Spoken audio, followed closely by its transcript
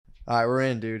All right, we're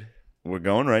in, dude. We're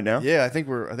going right now? Yeah, I think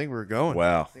we're going.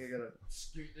 Wow. I think I gotta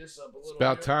scoot this up a little. It's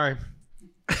about time.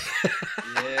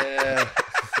 Yeah.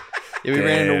 Yeah, we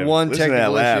ran into one Listen to that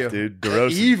technical laugh, issue. dude.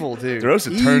 Derosa, Evil, dude.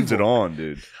 Derosa turns it Evil. on,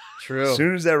 dude. True. As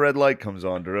soon as that red light comes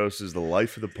on, Derosa's the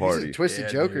life of the He's party. a twisted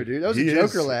Yeah, Joker, dude. That was He a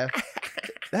Joker is. laugh.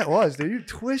 That was, dude. You're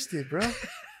twisted, bro.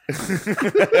 Damn,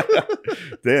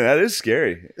 that is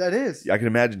scary. That is. I can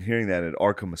imagine hearing that at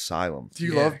Arkham Asylum. Do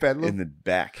you Yeah. love Bedlam? In the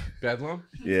back. Bedlam?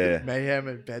 Yeah. Mayhem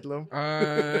and Bedlam?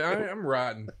 I'm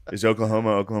rotten. Is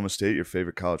Oklahoma State your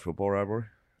favorite college football rivalry?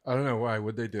 I don't know why.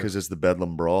 What'd they do? Because it's the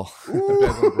Bedlam Brawl. The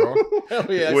Bedlam Brawl? Hell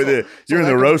yeah. With it, you're in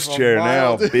the roast chair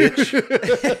now, bitch.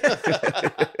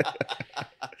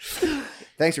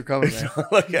 Thanks for coming, man.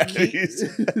 Look at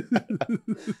these.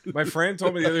 My friend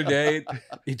told me the other day.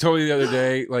 He told me the other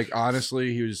day. Like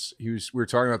honestly, he was. We were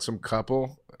talking about some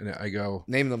couple, and I go,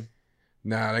 Name them.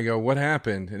 nah. And I go, what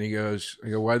happened? And he goes, I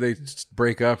go, why'd they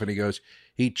break up? And he goes,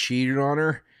 he cheated on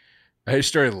her. I just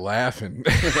started laughing.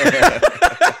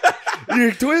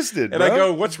 You're twisted, And bro. I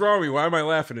go, what's wrong with me? Why am I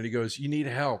laughing? And he goes, you need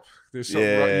help. There's something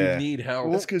wrong. Yeah. You need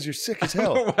help. That's because you're sick as I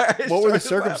don't know hell. why I What were the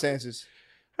started laughing. circumstances?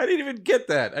 I didn't even get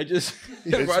that. I just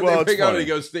It's- why'd well, they it's break up? And funny. he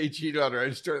goes, they cheated on her. I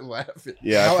just started laughing.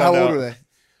 Yeah, How old were they?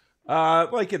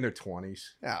 Like in their 20s.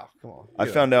 Oh, come on. I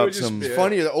Yeah. found It out was just- some. yeah. The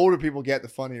funnier the older people get, the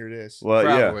funnier it is. Well,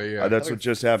 Probably, yeah. that's Like what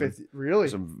just happened. 50 really?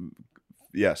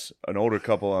 Yes, an older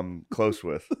couple I'm close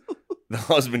with. The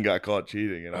husband got caught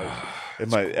cheating, and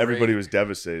everybody was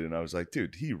devastated. And I was like,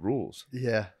 dude, he rules.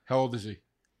 Yeah. How old is he?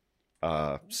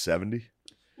 70.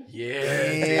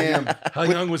 Damn. How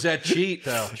young was that cheat,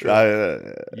 though?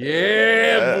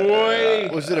 Yeah, boy.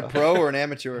 Was it a pro or an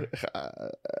amateur?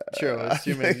 True. It's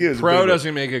too many. Pro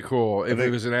doesn't make it cool. If it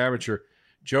was an amateur.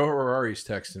 Joe Harari's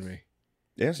texting me.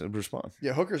 Yes, respond.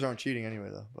 Yeah, hookers aren't cheating anyway,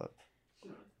 though. But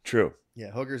True.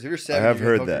 yeah, hookers. If you're 70, have you're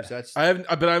heard hookers, that. That's I haven't,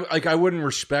 but I wouldn't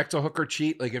respect a hooker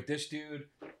cheat. Like if this dude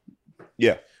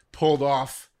Yeah. pulled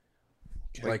off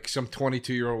like some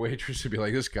 22-year-old waitress, would be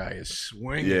like, this guy is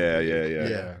swinging.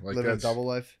 Yeah. Like living a that's double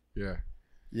life. Yeah.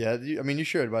 Yeah, I mean, you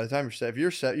should. By the time if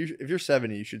you're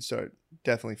 70, you should start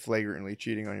definitely flagrantly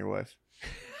cheating on your wife.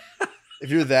 If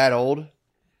you're that old,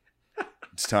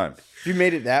 It's time. if you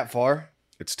made it that far,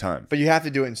 It's time. but you have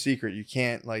to do it in secret. You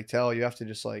can't like tell. You have to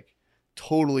just like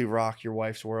totally rock your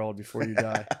wife's world before you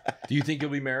die. Do you think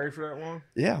you'll be married for that long?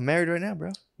 Yeah, I'm married right now,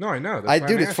 bro. No, I know.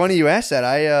 Dude, it's funny you asked that.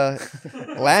 I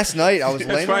last night I was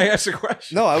That's laying. why I asked the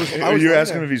question. No, I was. Are you laying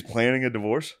asking there. if he's planning a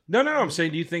divorce? No. I'm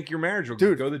saying, do you think your marriage will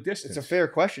Dude, go the distance? It's a fair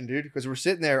question, dude. Because we're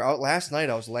sitting there. Last night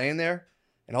I was laying there,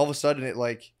 and all of a sudden it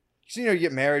like, you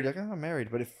get married, like, oh, I'm married,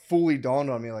 but it fully dawned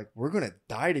on me like we're gonna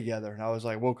die together. And I was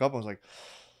like, woke up, and I was like,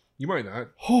 You might not.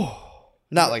 oh,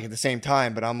 not like at the same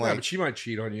time, but I'm Yeah, like, but she might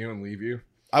cheat on you and leave you.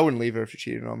 I wouldn't leave her if she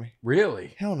cheated on me.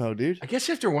 Really? Hell no, dude. I guess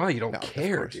after a while you don't No, of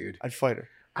care, course. dude. I'd fight her.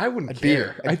 I wouldn't I'd beat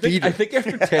care. her. I'd beat her. I think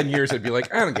after 10 years I'd be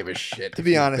like, I don't give a shit. To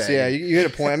be honest, yeah, you hit a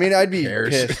point. I mean, I'd be Cares?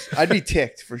 pissed. I'd be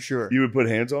ticked for sure. You would put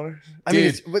hands on her? I mean, Dude,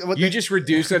 it's, what you they- just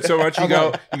reduce that so much. You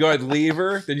go, I'd leave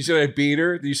her. Then you said I'd beat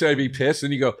her. Then you said I'd be pissed.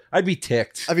 Then you go, I'd be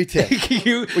ticked. I'd be ticked.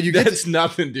 You that's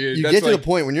nothing, dude. You That's get to like, the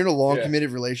point when you're in a long Yeah. committed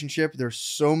relationship, there's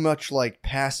so much like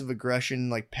passive aggression,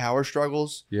 like power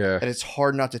struggles, Yeah. that it's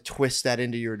hard not to twist that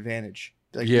into your advantage.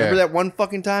 Like, Yeah. remember that one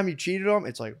fucking time you cheated on him?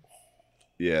 It's like,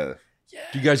 Yeah.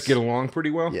 Do you guys get along pretty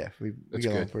well? yeah, we That's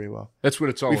get along good. pretty well. That's what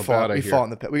it's all We about. fought. I We hear. fought in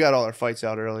the. We got all our fights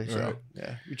out early, so Alright.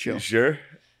 yeah, we You chill. sure?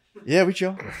 Yeah, we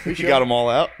chill. We You chill. got them all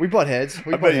out? We butt heads.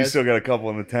 We I butt bet you heads. still got a couple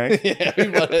in the tank. Yeah, we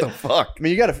butt What the heads. fuck? I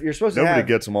mean, you're supposed to Nobody have.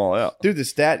 gets them all out. Dude, the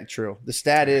stat true. The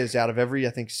stat is out of every, I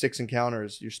think, 6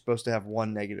 encounters, you're supposed to have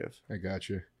one negative. I got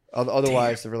you.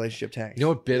 Otherwise, the relationship tanks. You know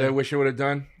what bit I wish I would have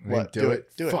done? I What? didn't Do it.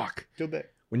 Do it. Fuck. Do a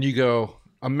bit. When you go,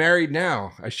 I'm married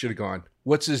now. I should have gone,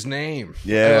 what's his name?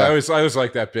 Yeah. I was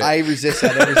like that bit. I resist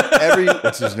that every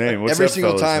What's his name? What's every that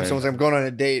single fella's time name? someone's like, I'm going on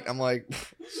a date. I'm like,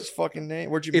 what's his fucking name?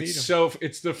 Where'd you meet it's him? so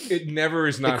it never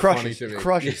is not crushes. funny to me. It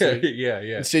crushes, Yeah, dude.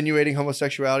 yeah. Insinuating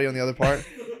homosexuality on the other part.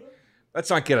 Let's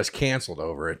not get us canceled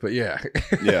over it, but yeah.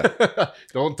 Yeah.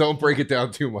 don't break it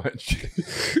down too much.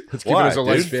 Let's keep Why, it as a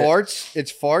light dude? bit.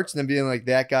 It's farts and then being like,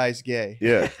 that guy's gay.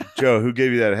 Yeah. Joe, who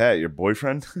gave you that hat? Your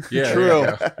boyfriend? Yeah, True.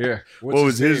 Yeah. What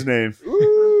was his name?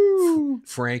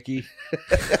 Frankie.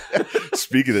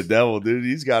 Speaking of devil, dude,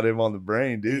 he's got him on the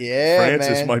brain, dude. Yeah,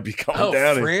 Francis man. might be coming Oh,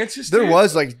 down. Francis. There dude?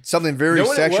 was like something very You know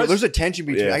what it sexual. was? There's a tension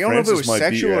between. Yeah, I don't know if it Francis was might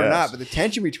beat sexual your or not, ass. but the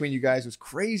tension between you guys was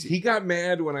crazy. He got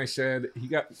mad when I said he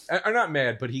got. I'm not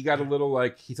mad, but he got a little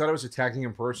like he thought I was attacking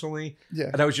him personally, Yeah.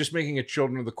 and I was just making a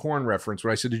Children of the Corn reference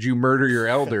when I said, "Did you murder your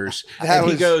elders?" That and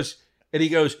he was- goes, And he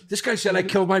goes, this guy said I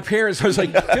killed my parents. I was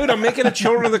like, dude, I'm making a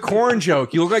Children of the Corn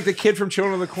joke. You look like the kid from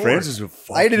Children of the Corn. Francis would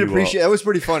fuck I didn't you appreciate. up. That was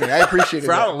pretty funny. I appreciated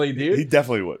that. Probably, dude. He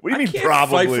definitely would. What do you I mean can't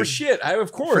probably? fight for shit.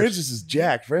 Of course. Francis is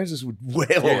jacked. Francis would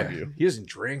wail on you. He doesn't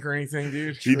drink or anything,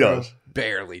 dude. He does.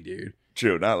 Barely, dude.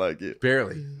 True, not like you.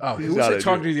 Barely. Oh, He's who was not I a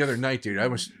talking dude. to the other night, dude?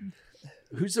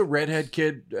 Who's the redhead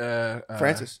kid?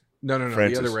 Francis. No,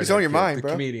 Francis. the other redhead He's on your kid, mind, the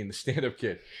bro. comedian, the stand-up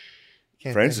kid.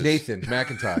 Can't Francis. Nathan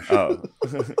McIntosh. Oh.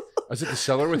 I was at the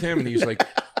cellar with him, and he was like,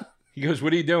 he goes,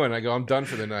 what are you doing? I go, I'm done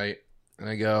for the night. And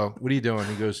I go, what are you doing?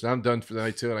 He goes, I'm done for the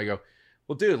night, too. And I go,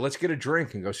 well, dude, let's get a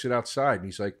drink and go sit outside. And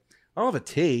he's like, I'll have a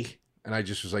tea. And I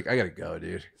just was like, I got to go,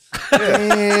 dude.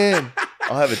 Damn.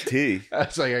 I'll have a tea. I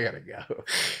was like, I got to go.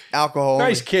 Alcohol.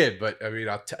 Nice kid, but I mean,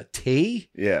 a tea?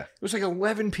 Yeah. It was like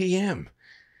 11 p.m.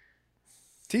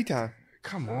 Tea time.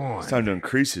 Come on. It's time to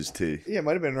increase his tea. Yeah, it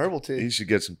might have been an herbal tea. He should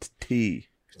get some tea.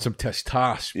 Some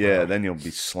testosterone. Bro. Yeah, then you'll be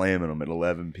slamming them at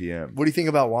 11 p.m. What do you think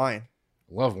about wine?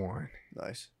 Love wine.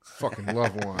 Nice. Fucking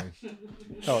love wine.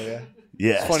 Oh yeah.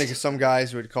 Yes. It's funny because some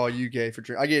guys would call you gay for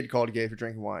drink. I get called gay for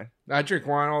drinking wine I drink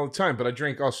wine all the time, but I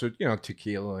drink also,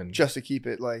 tequila and just to keep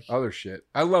it like. other shit.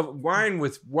 I love wine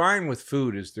with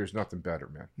food. There's nothing better,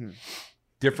 man.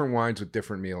 Different wines with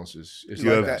different meals is You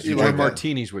the like best. that? You Or like that?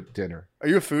 martinis with dinner. Are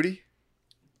you a foodie?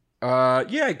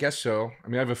 Yeah, I guess so. I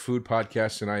mean, I have a food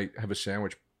podcast and I have a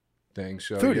sandwich thing.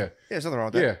 So Foodie. yeah, Yeah, there's nothing wrong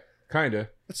with that. yeah, kind of.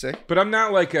 That's sick. But I'm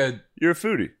not like a You're a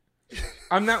foodie.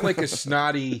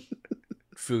 snotty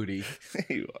foodie.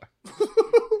 You are.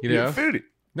 You You're know? a foodie.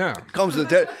 No. Comes to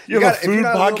the You have gotta- a if you're food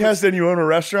not a little podcast and you own a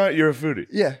restaurant, you're a foodie.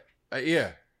 Yeah,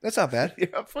 Yeah. that's not bad. You're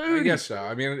a foodie. I guess so.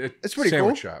 I mean, It's pretty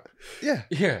sandwich cool. shop. Yeah.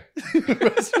 Yeah.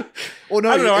 Well, no,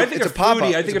 I don't know. I think it's a a pop up.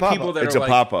 foodie. I think of people that It's are a like.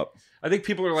 pop-up. I think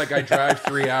people are like, I drive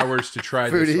 3 hours to try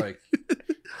this. Foodie. Like,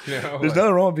 There's like,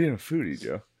 nothing wrong with being a foodie,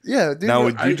 Joe. Yeah, dude. Now,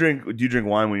 look, do you drink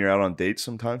wine when you're out on dates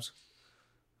sometimes?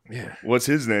 yeah. What's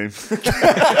his name?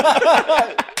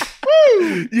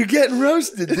 You're getting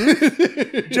roasted,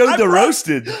 dude. Joe the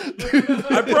roasted.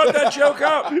 I brought that joke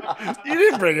up. You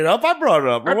didn't bring it up. I brought it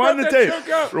up. I Rewind the brought that tape. joke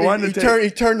up. Rewind the he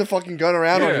tape. turned the fucking gun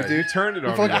around on Yeah, you, dude. you turned it He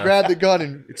on fucking me. grabbed the gun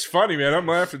and It's funny, man. I'm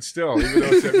laughing still, even though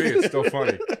it's at me. It's still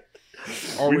funny.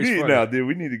 Always We need funny. now, dude.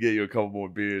 We need to get you a couple more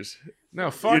beers. No,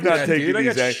 fuck You're not that, taking dude. I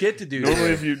got these shit to do. Normally,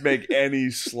 today. if you'd make any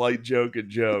slight joke at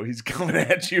Joe, he's coming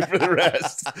at you for the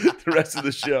rest of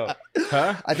the show.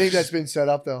 Huh? I think that's been set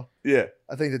up though. Yeah,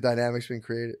 I think the dynamic's been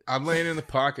created. I'm laying in the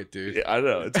pocket, dude. yeah, I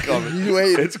know it's coming. You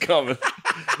wait. It's coming.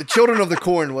 The Children of the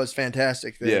Corn was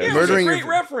fantastic. Yeah, Yeah, it was a Murdering great your-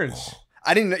 reference.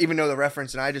 I didn't even know the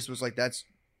reference, and I just was like, "That's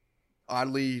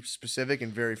oddly specific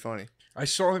and very funny." I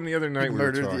saw him the other night. You We were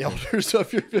murdered the talking. elders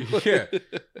of your village. Yeah,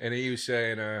 and he was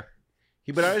saying,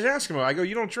 but I was asking him, I go,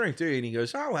 you don't drink, do you? And he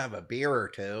goes, I'll have a beer or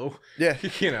two. Yeah,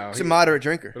 You know, it's a moderate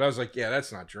drinker. but I was like, yeah,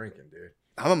 that's not drinking, dude.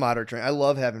 I'm a moderate drinker. I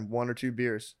love having 1 or 2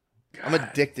 beers. I'm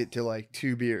addicted to like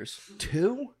 2 beers.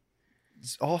 2?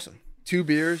 It's awesome. 2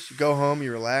 beers, you go home,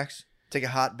 you relax, take a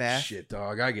hot bath. Shit,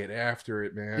 dog. I get after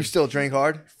it, man. You still drink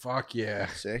hard? Fuck yeah.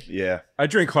 Sick. Yeah, I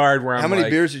drink hard where I'm How many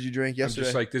like, beers did you drink I'm yesterday?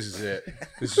 just like, this is it.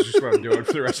 This is just what I'm doing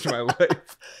for the rest of my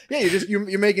life. Yeah,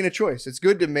 you're making a choice. It's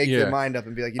good to make Yeah. your mind up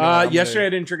and be like, you know, what, I'm yesterday I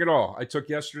gonna- didn't drink at all. I took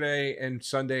yesterday and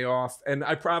Sunday off, and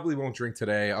I probably won't drink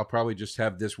today. I'll probably just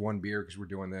have this one beer because we're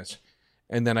doing this.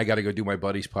 And then I got to go do my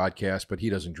buddy's podcast, but he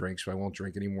doesn't drink, so I won't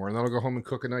drink anymore. And then I'll go home and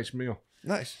cook a nice meal.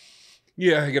 Nice.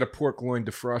 Yeah, I got a pork loin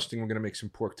defrosting. We're going to make some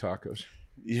pork tacos.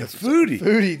 you're a foodie.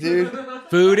 Foodie, dude.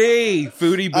 Foodie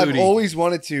booty. I've always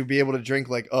wanted to be able to drink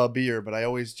like a beer, but I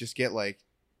always just get like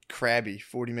crabby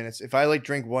 40 minutes. If I like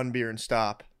drink 1 beer and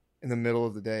stop in the middle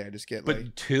of the day, I just get But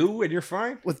like 2 and you're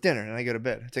fine? with dinner and I go to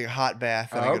bed. I take a hot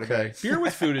bath and I Oh, go to okay. bed. Beer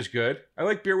with food is good. I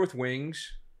like beer with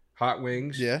wings, hot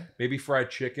wings. Yeah. Maybe fried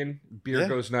chicken. Beer Yeah.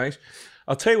 goes nice.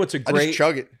 I'll tell you what's a I just great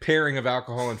chug it. pairing of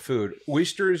alcohol and food.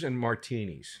 Oysters and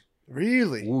martinis.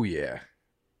 Really? Oh, yeah.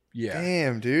 Yeah.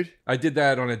 Damn, dude. I did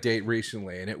that on a date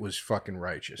recently, and it was fucking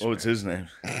righteous. What's man. his name?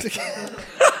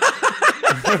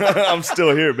 I'm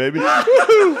still here, baby.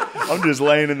 I'm just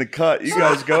laying in the cut. You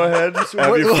guys go ahead.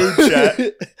 Have your food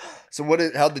chat. So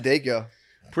how'd the date go?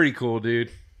 Pretty cool,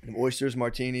 dude. Oysters,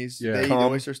 martinis. Yeah. They eat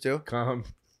Come. oysters too? Come.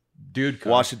 Dude,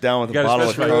 come. Wash it down with You a gotta bottle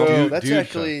of specify cum. dude. Oh, that's dude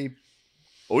actually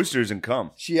Oysters and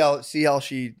cum. see how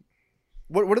she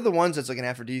what are the ones that's like an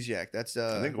aphrodisiac? That's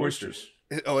I think Oysters.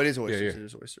 oh, it is oysters. yeah. It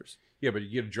is oysters. Yeah, but you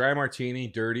get a dry martini,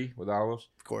 dirty, with olives,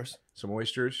 Of course. some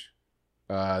oysters.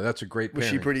 That's a great Was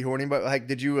pairing. she pretty horny? But like,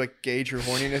 did you like gauge her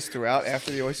horniness throughout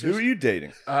after the Who oysters? are you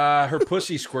dating? Her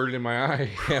pussy squirted in my eye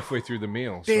halfway through the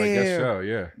meal. So I guess Damn. so,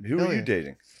 yeah. Who Hell are you yeah.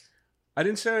 dating? I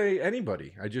didn't say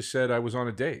anybody. I just said I was on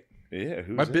a date. Yeah,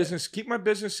 who's My that? business. Keep my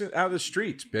business out of the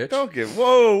streets, bitch. Don't get.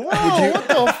 Whoa! What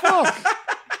the fuck?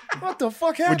 What the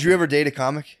fuck happened? Would you ever date a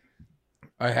comic?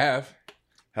 I have.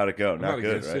 How'd it go? I'm Not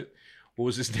good, against right? it. What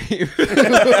was his name?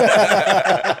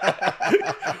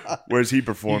 Where's he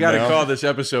perform You got to now? call this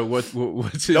episode. What's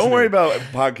his Don't worry name? about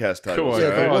podcast titles. Come on, Yeah,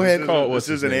 all right? go ahead. Call it This what's is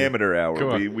his an name. amateur hour. Come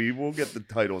on. We will get the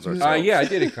titles ourselves. Yeah, I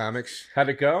did it. Comics. How'd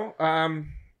it go?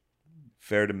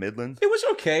 Fair to Midland. It was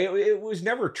okay. It was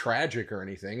never tragic or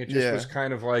anything. It just Yeah. was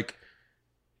kind of like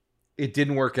it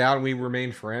didn't work out, and we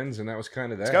remained friends, and that was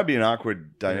kind of that. It's got to be an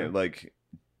awkward dynamic. Yeah. Like,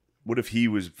 what if he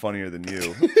was funnier than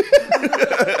you?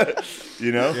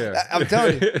 You know? Yeah. I'm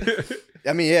telling you.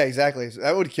 I mean, yeah, exactly.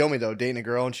 That would kill me though, dating a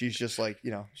girl and she's just like,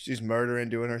 she's murdering,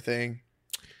 doing her thing,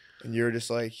 and you're just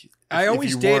like. I if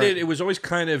always you dated. weren't- It was always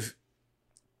kind of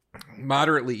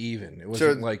moderately even. It So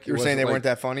wasn't like you were saying they like, weren't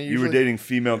that funny. You were usually? dating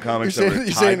female comics You're that saying- were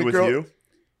you're saying tied the with girl- you?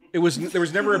 It was. There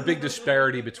was never a big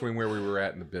disparity between where we were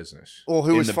at in the business. Well,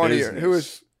 who in was the funnier? business. Who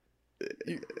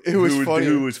was funnier?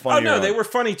 Who was Oh funnier? no, on- they were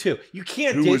funny too. You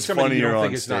can't Who date was somebody you funnier don't on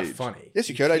think is not stage? funny. Yes,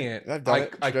 you could. can't. I've done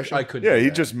it. I Traditional. couldn't. Yeah, do he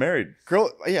that. just married.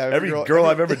 Girl, yeah. Every girl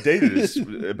I've ever dated is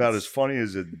about as funny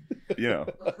as a, But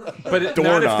not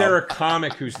doorknob. if they're a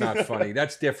comic who's not funny.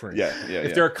 That's different. Yeah.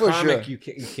 If they're a For comic, sure. you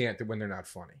can't when they're not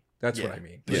funny. That's what I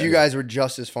mean. But Yeah. you guys were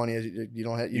just as funny as you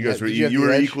don't have. You guys were did have you the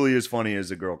were edge? equally as funny as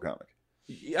a girl comic.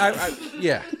 Yeah.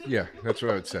 That's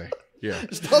what I would say. Yeah.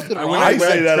 There's nothing I wrong. went- I when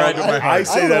say that. tried to my I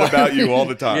hardest. say I don't that know about why you you- all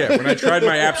the time. Yeah, when I tried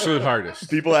my absolute hardest.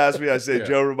 People ask me, I say Yeah.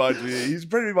 Joe reminds me. He's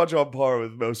pretty much on par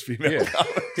with most female Yeah.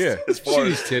 comics. Yeah. As far See as,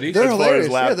 these titties. They're as far hilarious.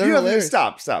 as laugh. Yeah, they're you have to hilarious.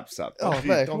 stop. Oh, Don't,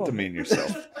 man, don't come on. demean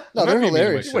yourself. No, I'm they're not meaning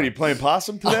hilarious. myself. What are you playing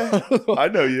possum today? I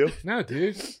know you. No,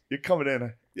 dude. You're coming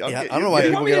in. Yeah, I don't know why you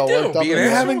people want me get to all do? worked up. Be an over You're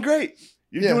that. asshole? having great.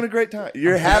 You're Yeah. doing a great time.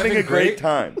 You're I'm having a having great great-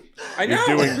 time. I know.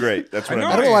 You're doing great. That's what I I know.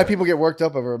 I don't mean. know why people get worked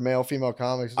up over male, female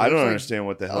comics. I don't It's like- understand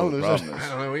what the hell the Oh, problem I is.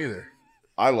 don't know either.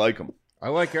 I like them. I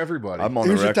like everybody. I'm on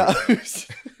the Who's your record.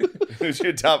 top? Who's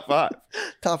your top five? Top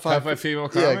Top five? 5 female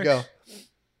Yeah, comics. go.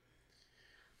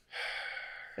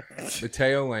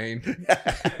 Mateo Lane.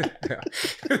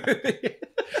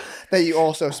 That you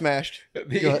also smashed. Go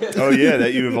ahead. Oh yeah,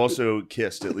 that you have also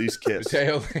kissed, at least kissed.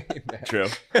 Mateo Lane. True.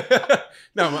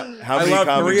 No, How I many love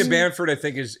comics- Maria Bamford. I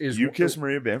think is You kissed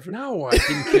Maria Bamford? No, I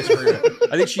didn't kiss Maria.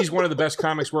 I think she's one of the best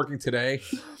comics working today.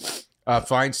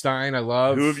 Feinstein, I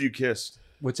love. Who have you kissed?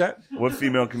 What's that? What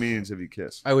female comedians have you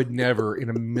kissed I would never in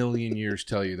a million years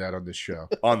tell you that on this show.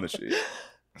 on the sheet?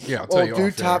 Yeah, I'll tell Well, you. do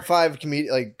off top air. 5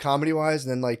 like comedy wise,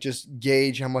 and then like just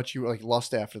gauge how much you like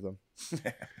lust after them.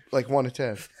 Like 1 to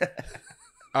 10.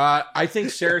 I think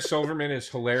Sarah Silverman is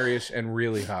hilarious and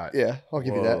really hot. Yeah, I'll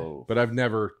give you that. Whoa. But I've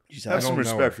never. She's Have hot. some don't know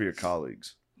her. respect for your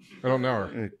colleagues. I don't know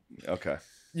her. Okay.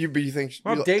 But you think?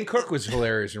 Well, Dane Cook was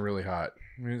hilarious and really hot.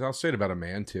 I mean, I'll say it about a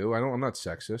man too. I'm not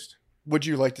sexist. Would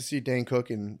you like to see Dane Cook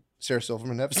and Sarah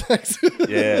Silverman have sex?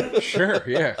 Yeah. Sure,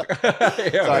 yeah. So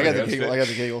I got the against giggle. it. I got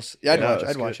the giggles. Yeah, I'd Yeah, watch.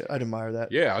 that's I'd watch good. it. I'd admire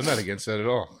that Yeah, I'm not against that at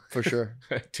all. for sure.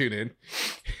 Tune in.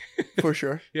 For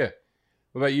sure. Yeah.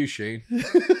 What about you, Shane?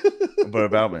 But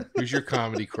about me. Who's your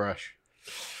comedy crush?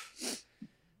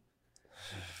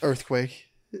 Earthquake.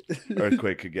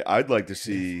 Earthquake could get. I'd like to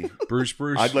see. Bruce.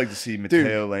 I'd like to see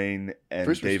Mateo Lane and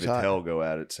Bruce was David hot. Tell go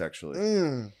at it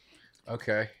sexually.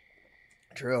 Okay.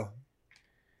 True.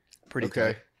 Pretty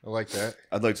Okay. tight. I like that.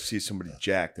 I'd like to see somebody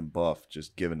jacked and buff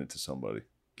just giving it to somebody.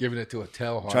 Giving it to a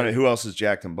tell hard. Trying to, who else is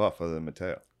jacked and buff other than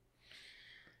Mateo?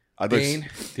 I'd like Dane.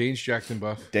 Dane's jacked and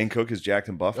buff. Dane Cook is jacked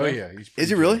and buff. Oh now? yeah, he's. Is pretty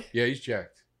he really? jacked. Yeah, he's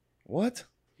jacked. What?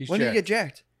 He's When did jacked. he get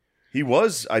jacked? He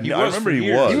was. I He I was remember for he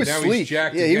years. was. He was Now he's sleek.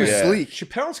 jacked Yeah, he was again. sleek.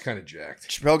 Chappelle's kind of jacked.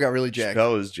 Chappelle got really jacked.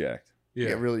 Chappelle is jacked. He Yeah.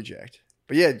 got really jacked.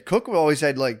 But yeah, Cook always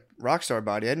had like rock star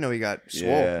body. I didn't know he got swole.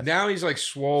 Yeah. Now he's like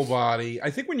swole body. I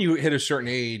think when you hit a certain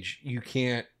age, you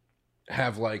can't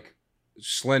have like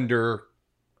slender,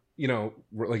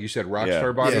 like you said, rock Yeah.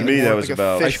 star body. Yeah, For me, that anymore. was like a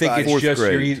about. I fish think body. it's fourth just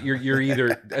grade. you're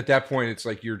either at that point it's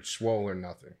like you're swole or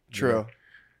nothing. you True. know?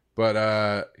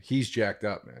 But he's jacked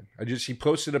up, man. He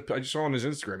posted I just saw on his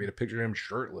Instagram, he had a picture of him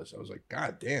shirtless. I was like,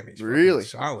 God damn, he's fucking Really?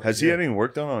 solid. Has he Yeah. had any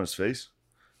work done on his face?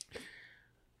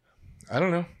 I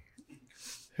don't know.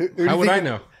 Who do How you would think, I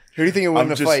know? Who do you think would win I'm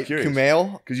the just fight? curious.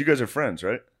 Kumail? Because you guys are friends,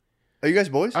 right? Are you guys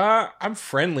boys? I'm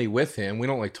friendly with him. We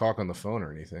don't like talk on the phone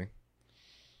or anything.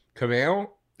 Kumail?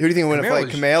 Who do you think would win a Kumail fight?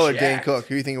 is Kumail or Dane jacked. Cook? Who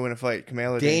do you think would win a fight?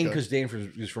 Kumail or Dane Dane, Cook? because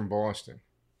Dane is from Boston.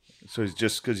 So he's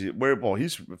just because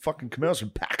he's fucking Kamel's from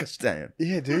Pakistan.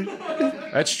 Yeah, dude.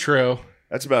 That's true.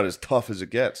 That's about as tough as it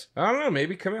gets. I don't know.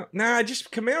 Maybe Kumail. Nah,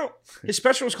 just Kumail. His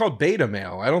special was called Beta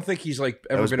Male. I don't think he's like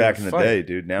That ever was been back in in a the fight. day,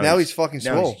 dude. Now he's fucking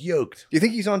now swole. he's yoked. Do you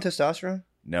think he's on testosterone?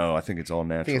 No, I think it's all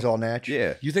natural. I think it's all natural.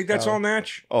 Yeah. You think that's all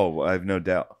natch? Oh, I have no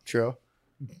doubt. True.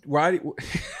 Why? I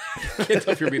can't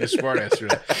tell if you're being a smart ass or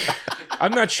not.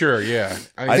 I'm not sure. Yeah.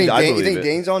 You believe think it.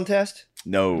 Dane's on test? I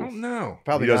No. don't know.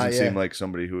 Probably He doesn't not. seem Yeah. like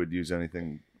somebody who would use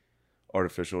anything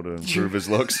artificial to improve his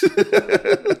looks.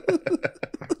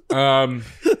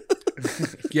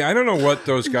 Yeah, I don't know what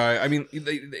those guys. I mean,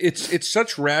 it's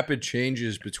such rapid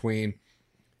changes between,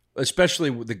 especially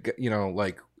with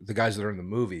like the guys that are in the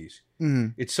movies.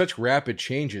 Mhm. It's such rapid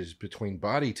changes between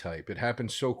body type. It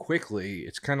happens so quickly.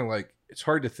 It's kind of like it's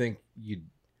hard to think you.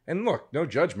 And look, no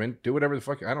judgment. Do whatever the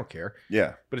fuck. I don't care.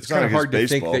 Yeah. But it's not kind of like hard to think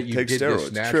baseball. that you Take did steroids.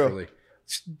 this naturally.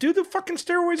 Do the fucking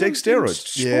steroids. Take in steroids.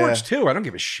 Sports too. I don't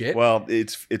give a shit. Well,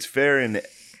 it's fair in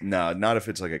not if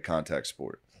it's like a contact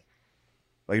sport.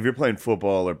 Like if you're playing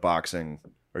football or boxing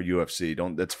or UFC,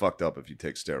 that's fucked up if you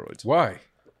take steroids. Why?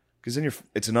 Because then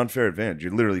it's an unfair advantage.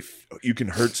 You're literally you can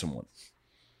hurt someone.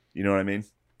 You know what I mean?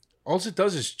 All it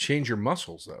does is change your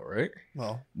muscles, though, right?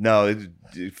 Well, No,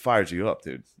 it fires you up,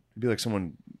 dude. It'd be like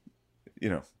someone,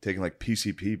 taking like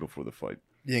PCP before the fight.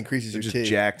 it increases They're your just T.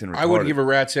 jacked and retarded. I wouldn't give a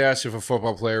rat's ass if a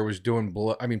football player was doing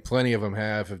blow. I mean, plenty of them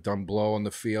have done blow on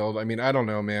the field. I mean, I don't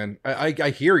know, man. I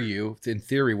hear you in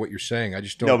theory what you're saying. I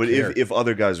just don't. No, but care. if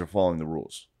other guys are following the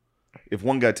rules, if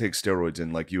one guy takes steroids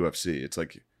in like UFC,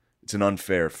 it's an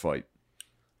unfair fight.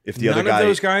 If the none other guy, of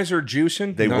those guys are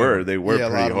juicing, they None. were Yeah, a lot pretty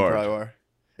of them hard. probably were.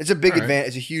 It's a big All right. advantage.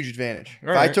 It's a huge advantage. All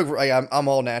If I right. took, I'm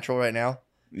all natural right now.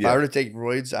 If I Yeah, were to take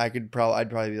roids, I'd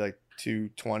probably be like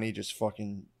 220, just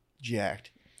fucking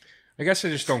jacked. I guess I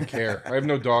just don't care. I have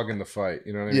no dog in the fight.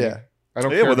 You know what I mean? Yeah. I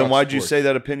don't. yeah. care Well, then about why'd you sports. say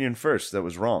that opinion first? That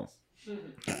was wrong.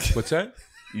 What's that?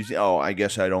 You say, "Oh, I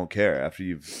guess I don't care." After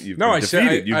you've No, been I said-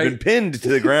 defeated, you've I- been pinned to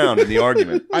the ground in the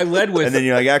argument, I led with. and then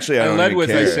you're like, "Actually, I don't even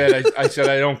care." I said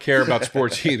I don't care about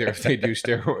sports either. If they do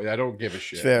steroids, I don't give a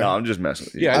shit. It's fair. No, I'm just messing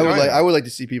with you. Yeah, I would I like. know. I would like to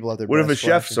see people out there. What if a best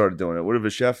chef flashing. started doing it? What if a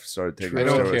chef started taking I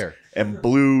don't steroids care. and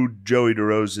blew Joey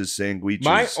DeRosa's sandwiches?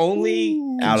 My only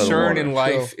Out of the concern water. in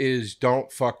life is don't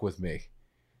fuck with me.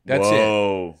 That's it.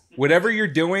 Whoa. Whatever you're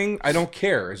doing, I don't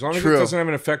care. As long as True. it doesn't have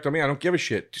an effect on me, I don't give a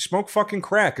shit. Smoke fucking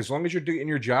crack. As long as you're getting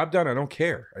your job done, I don't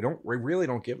care. I really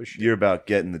don't give a shit. You're about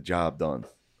getting the job done.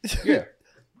 Yeah.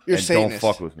 You're a and Satanist.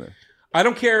 don't fuck with me. I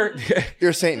don't care.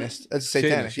 You're a Satanist. That's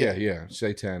satanic. Satanist, yeah.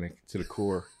 Satanic to the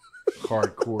core.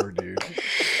 Hardcore, dude.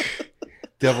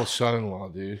 Devil son-in-law,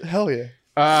 dude. Hell yeah.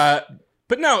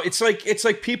 But no, it's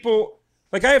like people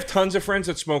like I have tons of friends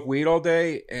that smoke weed all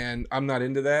day, and I'm not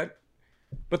into that.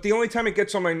 But the only time it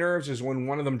gets on my nerves is when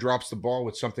one of them drops the ball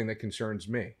with something that concerns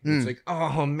me. It's like,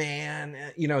 oh man,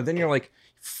 then you're like,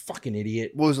 fucking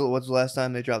idiot. What's the last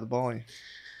time they dropped the ball on you?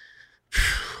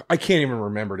 I can't even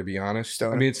remember, to be honest.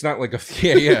 Stoner. I mean, it's not like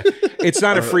yeah. It's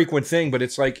not a frequent thing, but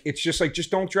it's just like,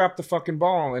 just don't drop the fucking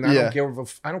ball. And I Yeah.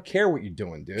 I don't care what you're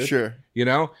doing, dude. Sure.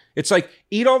 It's like,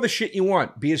 eat all the shit you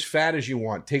want, be as fat as you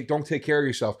want, don't take care of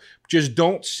yourself. Just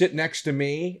don't sit next to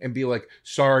me and be like,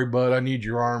 sorry, bud, I need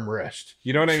your armrest.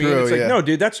 You know what I mean? True, It's like, yeah. no,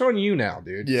 dude, that's on you now,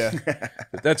 dude. Yeah.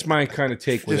 That's my kind of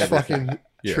take with Just everything. fucking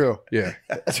Yeah. true. Yeah.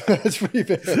 That's pretty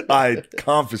bad. I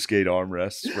confiscate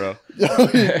armrests, bro.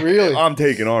 Really? I'm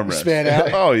taking armrests. Span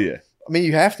out? Oh yeah. I mean,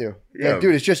 you have to. Yeah. Like,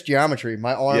 dude, it's just geometry.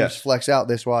 My arms Yeah. flex out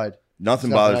this wide.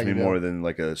 Nothing There's nothing I bothers me can do. more than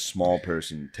like a small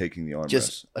person taking the armrest.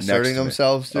 Just next asserting to me.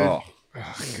 themselves, dude. Oh.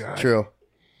 Oh, God. True.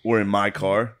 Or in my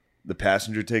car, the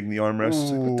passenger taking the armrest.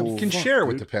 You can Fuck, share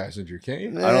with dude. the passenger, can't you?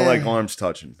 I don't like Eh. arms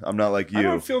touching. I'm not like I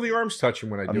don't you. feel the arms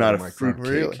touching when I do I'm it not in a my car.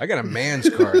 fruitcake. Really? I got a man's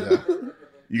car, though.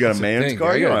 You got That's a the man's thing,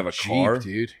 car? dude. You I don't got have a Jeep, car,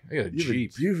 dude. I got a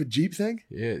Jeep. You have a Jeep thing?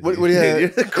 Yeah, What, dude. what do you Yeah, have? you're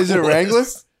the Is it a coolest. Wrangler?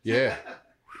 Yeah.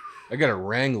 I got a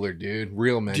Wrangler, dude.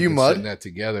 Real men Do you can mud? send that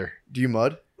together. Do you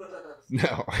mud?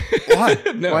 No. Why?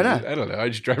 No, Why not? dude, I don't know. I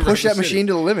just drive Push around that the city. machine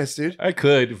to the limits, dude. I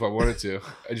could if I wanted to.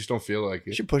 I just don't feel like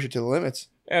You it. should push it to the limits.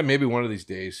 Yeah, maybe one of these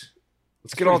days.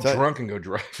 Let's get all pretty tight. drunk and go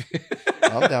drive.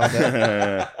 I'm down with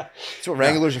that. I That's what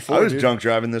Wranglers are for, was dude. drunk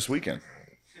driving this weekend.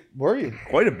 Were you?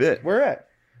 Quite a bit. Where at?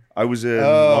 I was in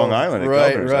Oh, Long Island at right,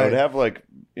 Governor's. I right. would have like,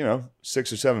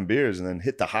 6 or 7 beers and then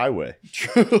hit the highway.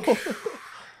 True.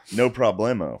 No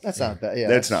problemo. That's not bad. Yeah,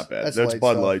 that's not bad. That's light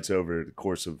Bud stuff. Lights over the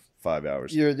course of 5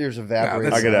 hours. There's evaporating.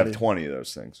 Nah, I could out have of you. 20 of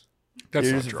those things. That's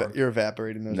You're, not just drunk. you're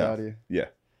evaporating those No. out of you. Yeah.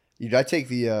 I take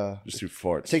the Just through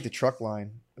farts. take the truck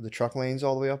line, the truck lanes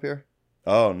all the way up here,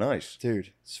 Oh, nice.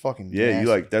 dude. It's fucking Yeah,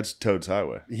 nasty. that's Toad's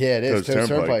Highway. Yeah, it is. Toad's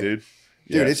Turnpike, dude.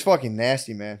 Dude, Yeah. it's fucking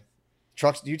nasty, man.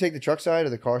 Trucks? Do you take the truck side or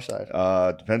the car side?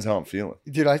 Depends how I'm feeling.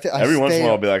 Dude, I Every once in a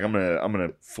while, I'll stay be like, I'm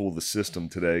gonna fool the system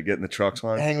today, get in the trucks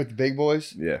line. hang with the big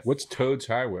boys. Yeah, What's Toad's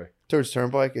Highway? Towards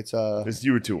Turnpike, it's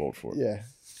you were too old for it. yeah.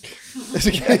 It's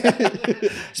a game.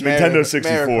 Nintendo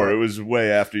 64. Kart. It was way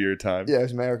after your time. Yeah, it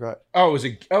was Mario Kart. Oh,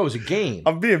 it was a game.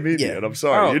 I'm being mean, Yeah. dude. I'm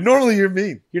sorry. Oh. Normally you're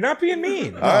mean. You're not being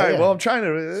mean. All right. yeah. Well, I'm trying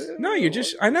to. No, you're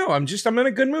just. I know. I'm in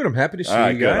a good mood. I'm happy to see All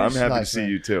right, you good. guys. I'm happy Nice, to see man.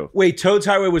 you too. Wait, Toad's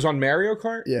Highway was on Mario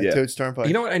Kart. Yeah, Toad's Turnpike.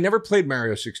 You know what? I never played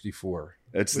Mario 64.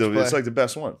 It's Which it's play? like the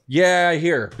best one. Yeah, I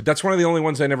hear, but that's one of the only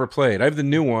ones I never played. I have the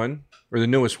new one or the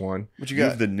newest one. What you You got?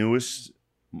 have the newest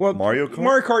Well, Mario Kart.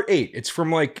 Mario Kart 8. It's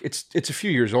from it's a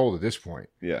few years old at this point.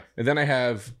 Yeah. And then I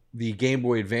have the Game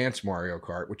Boy Advance Mario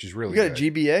Kart, which is really You got a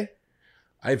good. GBA?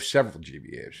 I have several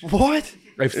GBAs. What?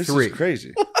 I have This three. is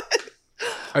crazy. I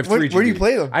have Where- three. where do you GBAs.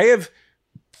 play them? I have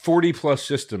 40 plus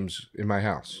systems in my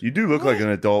house. You do look like an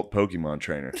adult Pokemon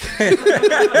trainer.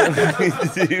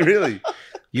 You really.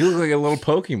 You look like a little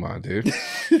Pokemon, dude.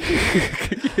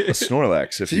 A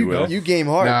Snorlax, if So you will. you game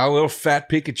hard. Nah, a little fat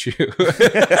Pikachu.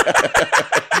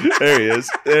 There he is.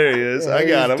 There he is. I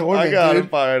got He's him. I dormant, got dude. him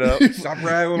fired up. Stop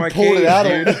rattling my pulled cage, it out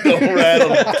dude. of Don't rattle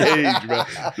the cage,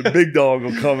 bro. The big dog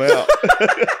will come out.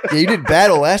 Yeah, you did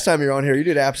battle last time you were on here. You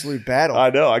did absolute battle. I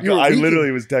know. You were I weakened.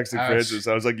 literally was texting I was- Francis.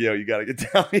 I was like, yo, you got to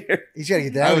get down here. He's got to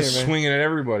get I down was here, man. swinging at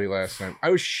everybody last time. I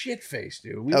was shit faced,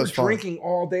 dude. We That were was fun. drinking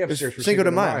all day was upstairs for Cinco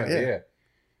de Mayo, yeah.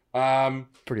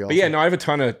 Pretty awesome. But yeah, no, I have a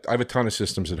ton of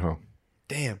systems at home.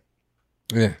 Damn.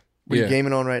 Yeah, What are yeah. you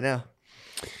gaming on right now?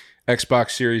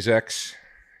 Xbox Series X,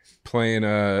 playing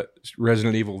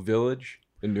Resident Evil Village,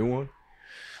 the new one.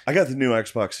 I got the new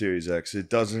Xbox Series X. It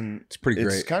doesn't. It's pretty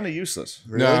It's great. kind of useless.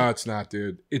 Really? No, it's not,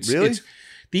 dude. It's Really? It's,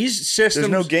 these systems.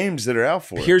 There's no games that are out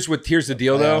for it. Here's the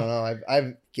deal, I don't though. know. I've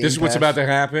Game This is what's Pass. about to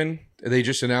happen. They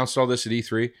just announced all this at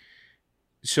E3.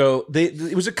 So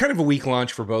it was a kind of a weak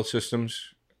launch for both systems.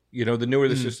 You know, the newer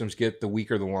the systems get, the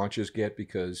weaker the launches get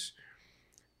because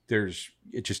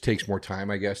it just takes more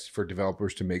time, I guess, for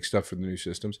developers to make stuff for the new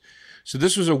systems. So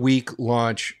this was a weak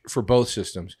launch for both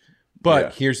systems. But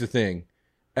Yeah. here's the thing.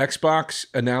 Xbox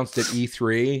announced at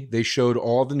E3, they showed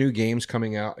all the new games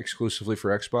coming out exclusively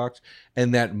for Xbox,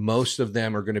 and that most of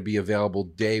them are going to be available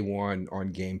day one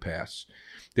on Game Pass.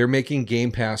 They're making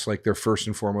Game Pass like their first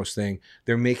and foremost thing.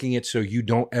 They're making it so you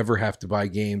don't ever have to buy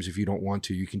games if you don't want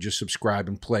to. You can just subscribe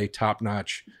and play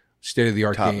top-notch,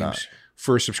 state-of-the-art Top games notch.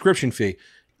 for a subscription fee.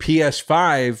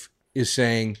 PS5 is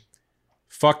saying,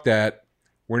 fuck that.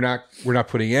 We're not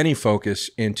putting any focus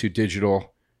into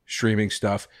digital streaming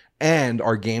stuff, and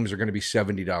our games are going to be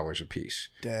 $70 a piece.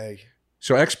 Dang.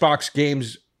 So Xbox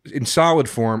games in solid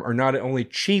form are not only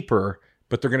cheaper,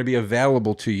 but they're going to be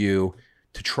available to you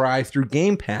to try through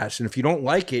Game Pass. And if you don't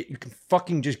like it, you can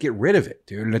fucking just get rid of it,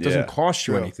 dude. And it doesn't Yeah, cost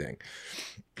you true. anything.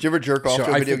 Did you ever jerk off So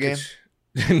to a I video think game? it's-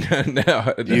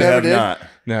 no, You never have did? not.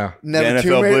 no. Never. The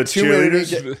NFL Blitz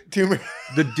cheerleaders? Tomb Raider,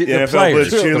 The NFL players,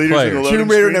 Blitz cheerleaders the in the players. loading Tomb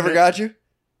Raider screen never there? got you?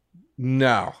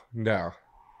 No.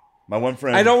 My one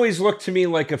friend. It always looked to me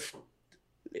like You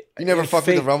never fucked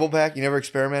with fake- the Rumble Pack? You never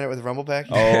experimented with the Rumble Pack?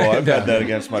 Oh, I've No. had that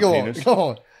against my Go penis. on. Go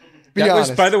on. Be That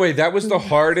honest. was, by the way, that was the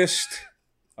hardest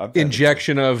I've had it.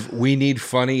 injection of we need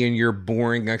funny in your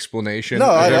boring explanation. No,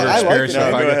 I've I ever like experienced it. in No,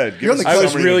 a go podcast. ahead. Give You're us on a the- I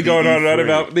was summary really of going on and on E3.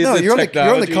 about no, the you're on the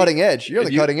technology. cutting edge. You're on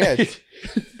the cutting edge.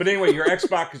 But anyway, your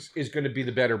Xbox is going to be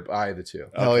the better buy of the two.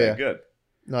 Hell Okay, yeah. good.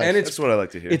 Nice. And That's what I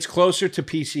like to hear. It's closer to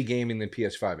PC gaming than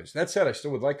PS5 is. That said, I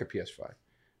still would like a PS5.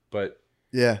 But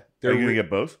yeah. Are they're you going to get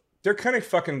both? they're kind of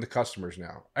fucking the customers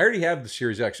now. I already have the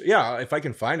Series X. Yeah, if I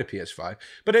can find a PS5.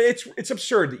 But it's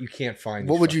absurd that you can't find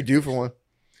What these would you fucking do for one? things.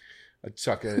 I'd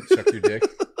suck your dick.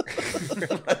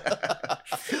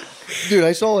 Dude,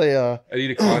 I saw a. I'd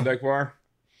eat a Klondike bar.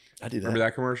 I do that. Remember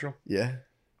that commercial? Yeah.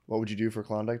 What would you do for a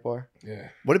Klondike bar? Yeah.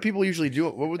 What do people usually do?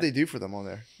 What would they do for them on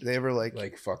there? Do they ever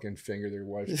Like fucking finger their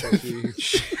wife's pussy.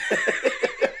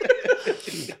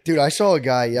 Dude, I saw a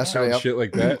guy yesterday. Shit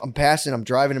like that. I'm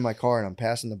driving in my car and I'm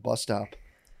passing the bus stop.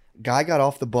 Guy got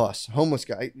off the bus, homeless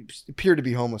guy, appeared to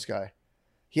be homeless guy.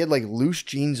 He had like loose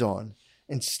jeans on,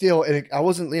 and still, I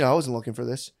wasn't looking for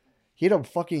this. He had a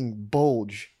fucking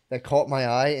bulge that caught my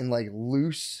eye and like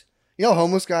loose. You know,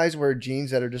 homeless guys wear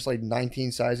jeans that are just like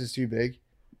 19 sizes too big.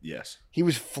 Yes. He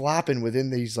was flopping within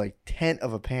these like tent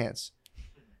of a pants.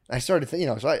 I started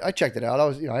thinking, so I checked it out. I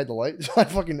was, I had the light, so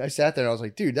I sat there and I was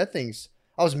like, dude, that thing's.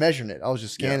 I was measuring it. I was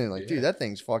just scanning, dude, that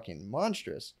thing's fucking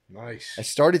monstrous. Nice. I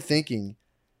started thinking,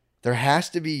 there has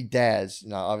to be dads.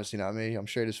 No, obviously not me. I'm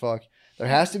straight as fuck. There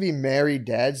has to be married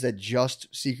dads that just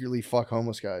secretly fuck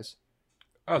homeless guys.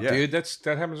 Oh, Yeah. dude, that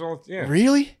happens all. Yeah,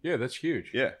 Really? yeah, that's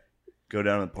huge. Yeah. Go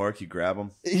down to the park, you grab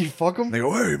them. You fuck them? And they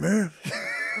go, hey, man.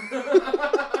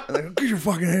 And they go, get your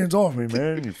fucking hands off me,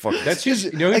 man. You fucking. That's Just,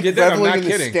 huge. You know who like, did that? I'm reveling not in the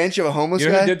kidding. stench of a homeless You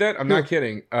know guy. who did that? I'm not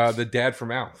kidding. The dad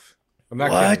from Alf. I'm not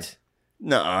What? kidding.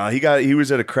 Nah, he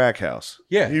was at a crack house.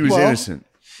 Yeah. He was Well, innocent.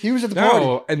 He was at the party.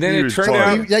 No, and then He it was turned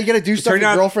partying. out. Yeah, you got to do stuff turned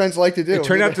your out- girlfriends like to do. It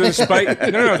turned out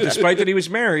that despite that he was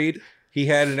married, he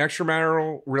had an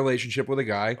extramarital relationship with a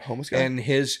guy, Homeless guy?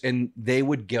 and they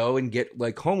would go and get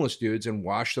like homeless dudes and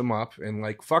wash them up and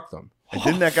like fuck them. And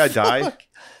didn't that guy die? Fuck.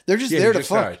 They're just Yeah, there he to just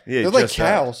fuck. died. Yeah, he They're like just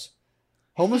died. cows.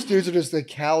 Homeless dudes are just the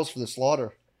cows for the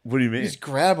slaughter. What do you You mean? just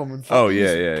grab them and fuck Oh, them. yeah,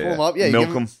 Just yeah, pull yeah. them up. Yeah, you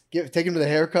Milk give 'em- take them to the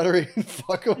hair cuttery and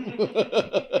fuck them.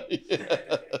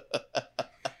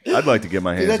 I'd like to get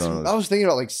my Dude, hands that's, on I those. was thinking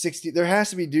about like 60. There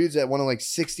has to be dudes that want to like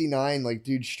 69, like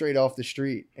dudes straight off the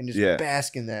street and just Yeah.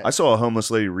 bask in that. I saw a homeless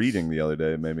lady reading the other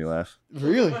day. It made me laugh.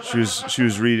 Really? She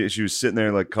was reading. She was sitting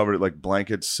there like covered, like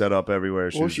blankets set up everywhere.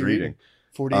 She What was reading.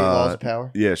 48 Laws of Power.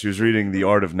 Yeah, she was reading The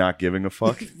Art of Not Giving a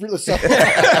Fuck. Really stuff.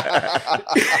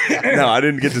 No, I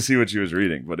didn't get to see what she was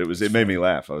reading, but it made me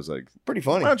laugh. I was like, Pretty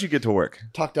why funny. don't you get to work?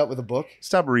 Tucked up with a book.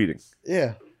 Stop reading.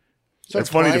 Yeah. Start It's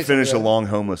funny to applying finish a some of that. long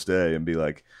homeless day and be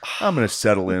like, I'm going to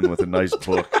settle in with a nice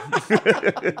book.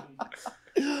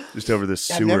 Just over this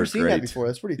I've sewer never seen that grate. before.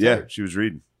 That's pretty Yeah, tight. she was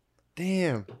reading.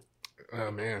 Damn. Oh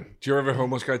man, do you ever have a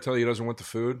homeless guy tell you he doesn't want the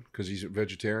food because he's a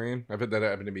vegetarian? I've had that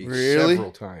happen to me Really?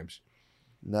 several times.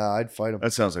 Nah, I'd fight him.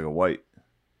 That sounds like a white.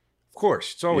 Of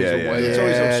course, it's always Yeah, a yeah, white. It's yeah.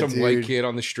 always Yeah, some white dude. kid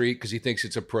on the street because he thinks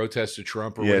it's a protest to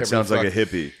Trump or Yeah, whatever. it sounds the like a fuck.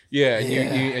 hippie. Yeah, and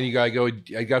Yeah. you gotta go.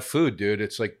 I got food, dude.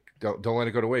 It's like don't let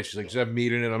it go to waste. She's like, just have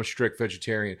meat in it. I'm a strict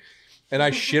vegetarian. And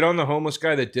I shit on the homeless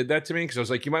guy that did that to me because I was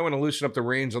like, you might want to loosen up the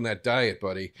reins on that diet,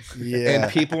 buddy. Yeah.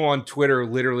 And people on Twitter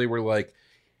literally were like,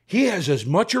 he has as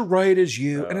much a right as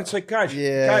you. And it's like, guys,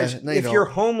 Yeah, no, you if you're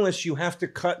don't. homeless, you have to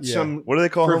cut Yeah. some. What do they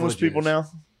call homeless people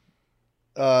Privileges. now?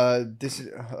 This is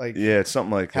like Yeah, it's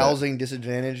something like housing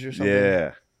disadvantaged or that. something.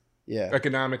 Yeah. Yeah.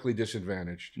 Economically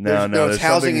disadvantaged. No, It's there's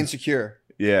housing something- insecure.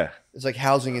 Yeah. It's like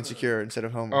housing insecure instead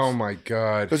of homeless. Oh my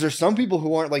god. Because there's some people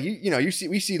who aren't like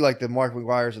we see like the Mark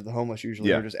McGuires of the homeless usually.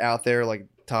 Yeah. They're just out there like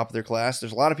top of their class.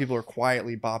 There's a lot of people who are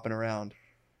quietly bopping around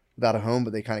without a home,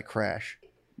 but they kind of crash.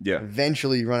 Yeah.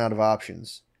 Eventually, you run out of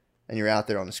options, and you're out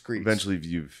there on the streets. Eventually,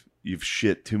 you've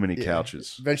shit too many Yeah.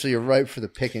 couches. Eventually, you're ripe for the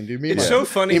picking, dude. Me and It's my- so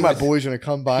funny Me and my with boys are gonna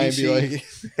come by and be PC.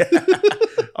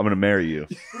 like, I'm gonna marry you.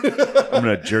 I'm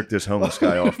gonna jerk this homeless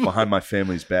guy off behind my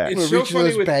family's back. It's We're so reaching funny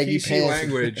those with baggy PC pants.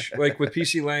 language. Like with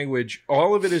PC language,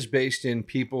 all of it is based in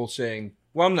people saying,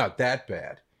 "Well, I'm not that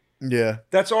bad." yeah,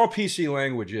 That's all PC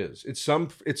language is. It's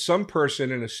some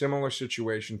person in a similar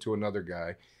situation to another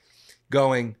guy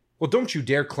going, "Well, don't you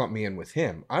dare clump me in with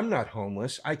him. I'm not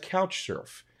homeless. I couch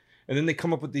surf." And then they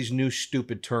come up with these new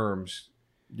stupid terms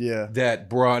yeah. that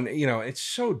brought, it's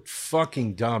so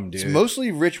fucking dumb, dude. It's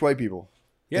mostly rich white people.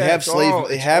 Yeah, they have it's slave. all-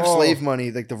 They it's have all- slave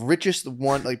money. Like the richest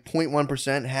one, like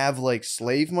 0.1% have like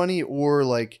slave money, or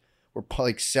like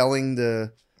selling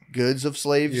the goods of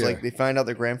slaves. Yeah. Like they find out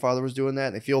their grandfather was doing that,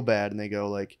 and they feel bad, and they go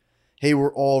like, "Hey,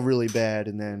 we're all really bad,"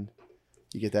 and then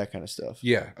you get that kind of stuff.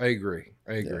 Yeah, I agree.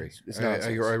 it's I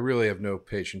nonsense. really have no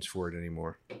patience for it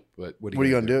anymore. But What are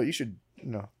you gonna do? You should,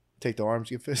 take the arms,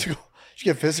 get physical. You should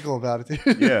get physical about it,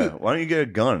 dude. Yeah. Why don't you get a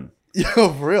gun? Yo,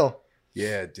 for real.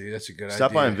 Yeah, dude, that's a good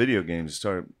Stop idea. buying video games and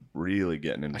start really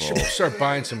getting I should involved. start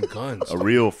buying some guns. A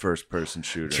real first-person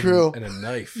shooter. True, And a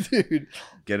knife. dude.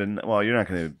 Well, you're not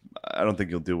gonna. I don't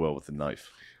think you'll do well with a knife.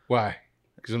 Why?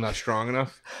 Because I'm not strong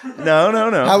enough? No.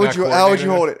 How would Not you coordinated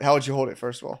hold it? How would you hold it?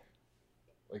 First of all,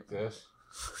 Like this.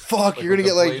 fuck, Like you're gonna with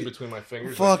get the blade like, between my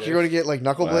fingers. fuck, like you're gonna get like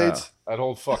knuckle Wow. blades. I'd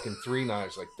hold fucking 3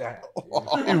 knives like that.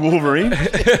 Hey, Wolverine.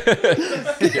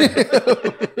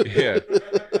 Yeah.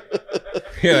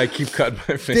 Yeah, I keep cutting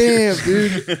my fingers. Damn,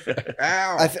 dude.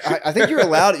 Ow. I think you're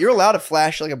allowed. You're allowed to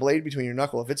flash like a blade between your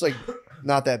knuckle if it's like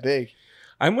not that big.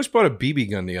 I almost bought a BB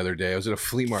gun the other day. I was at a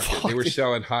flea market. Fuck. They were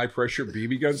selling high pressure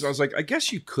BB guns. I was like, I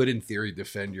guess you could, in theory,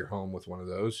 defend your home with one of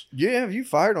those. Yeah, if you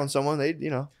fired on someone, they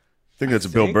I think that's a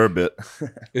Bill think- Burr bit.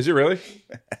 Is it really?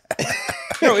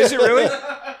 No, is it really?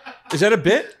 Is that a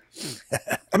bit?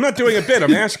 I'm not doing a bit.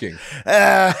 I'm asking.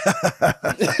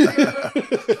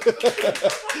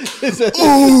 Is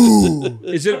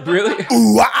it really?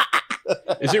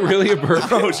 Is it really a bird?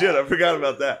 Oh shit! I forgot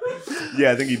about that.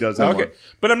 Yeah, I think he does have Okay, one.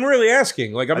 but I'm really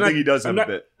asking. Like, I'm I not. think he does have I'm a not,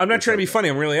 bit. I'm not It's trying to be okay. funny.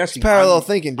 I'm really asking. parallel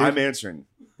thinking, dude. I'm answering.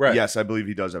 Right. Yes, I believe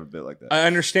he does have a bit like that. I I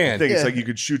understand. think it's Yeah. like you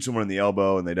could shoot someone in the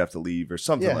elbow and they'd have to leave or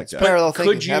something Yeah, like it's that. parallel Could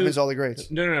thinking. you- Happens all the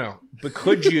greats. No. But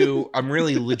could you? I'm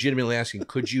really legitimately asking.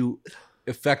 Could you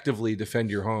effectively defend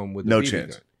your home with a No BB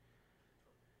chance. gun?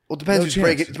 Well, it depends No who's chance.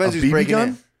 breaking. Depends A who's BB breaking gun?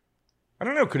 in. I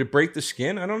don't know. Could it break the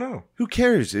skin? I don't know. Who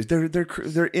cares?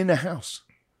 They're in a house.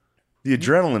 The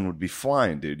adrenaline would be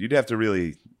flying, dude. You'd have to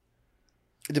really.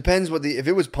 It depends if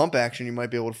it was pump action, you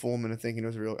might be able to fool them into thinking it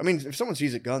was real. I mean, if someone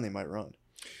sees a gun, they might run.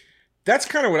 That's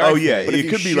kind of what I Oh yeah, think. But if it you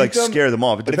could be shoot like them- scare them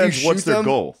off. It But if you depends what's shoot their them,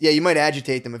 goal. Yeah, you might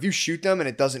agitate them. If you shoot them and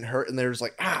it doesn't hurt, and they're just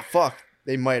like, fuck,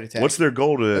 they might attack. What's their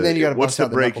goal to? And then you gotta what's bust the out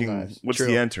the knuckle breaking? knives. What's True.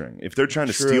 the entering? If they're trying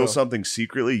to True. steal something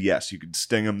secretly, yes, you could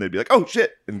sting them. They'd be like, "Oh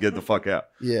shit," and get the fuck out.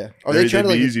 Yeah. Are They'd they trying to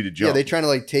be like easy to jump. Yeah, they trying to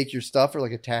like take your stuff or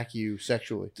like attack you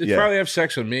sexually. They'd Yeah. probably have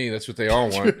sex with me. That's what they all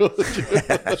want.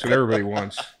 That's what everybody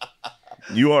wants.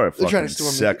 You are a They're trying fucking to storm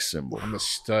the- sex symbol. I'm a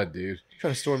stud, dude.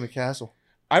 Trying to storm the castle.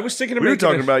 I was thinking of We were making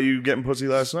talking a- about you getting pussy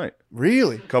last night.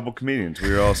 Really? A couple comedians.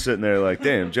 We were all sitting there like,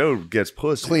 "Damn, Joe gets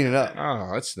pussy." Clean it up.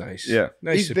 Oh, that's nice. Yeah.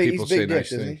 Nice He's that big. people He's big say dick,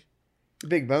 nice isn't things. he?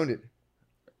 Big boned it.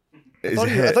 His I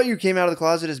head- thought you came out of the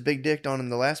closet as big dicked on in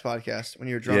the last podcast when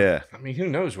you were drunk. Yeah. I mean, who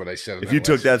knows what I said? in If you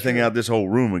took last that thing out, this whole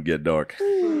room would get dark.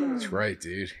 That's right,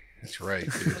 dude. That's right,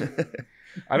 dude.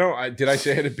 Did I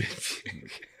say I had a big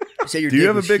dick? You said your Do you dick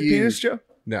have a was big huge. penis, Joe?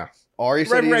 No. Ari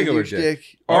said he had a Regular huge dick.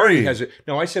 Ari. Ari has a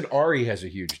no. I said Ari has a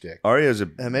huge dick. Ari has a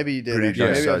Maybe you did. pretty actually.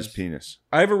 good Maybe I sized was- penis.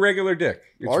 I have a regular dick.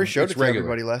 Ari showed it to regular.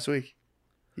 everybody last week.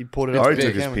 He pulled it It's up. Ari to took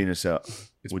the his camera. penis out.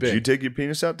 It's Would big. you take your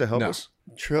penis out to help No. us?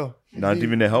 True. Not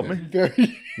even to help me?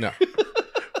 Very. No.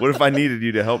 What if I needed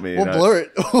you to help me? We'll and I- blur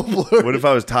it. We'll blur it. What if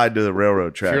I was tied to the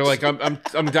railroad tracks? You're like I'm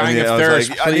dying Yeah, of I was thirst.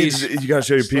 like, I need Please, you gotta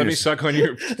show your let me penis. suck on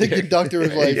your The conductor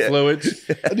was like, Yeah. fluids.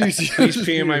 I do see Please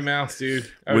pee in my mouth,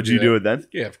 dude. I Would you do that. it then?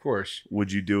 Yeah, of course.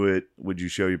 Would you do it? Would you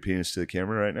show your penis to the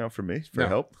camera right now for me for No.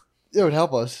 help? It would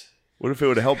help us. What if it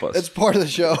would help us? It's part of the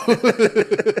show.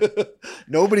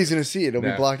 Nobody's gonna see it. It'll be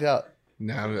No. blocked out.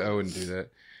 No, I wouldn't do that.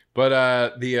 But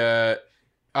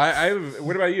I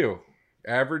what about you?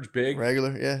 Average, big?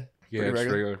 Regular, yeah. Yeah, pretty it's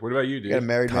regular. regular. What about you, Got a dude?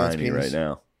 married man's Tiny penis. right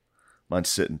now. Mine's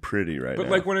sitting pretty right But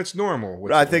now. like when it's normal.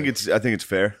 what's I it think like? it's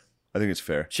fair. I think it's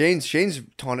fair. Shane's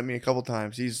taunted me a couple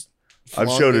times. He's I've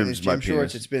flung showed in him his my gym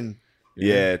shorts. penis. It's been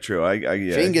Yeah, true. I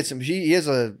yeah. Shane gets him. He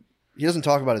doesn't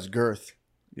talk about his girth.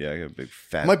 Yeah, I got a big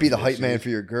fat. Might be the penis, hype man dude. for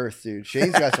your girth, dude.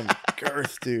 Shane's got some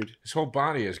girth, dude. His whole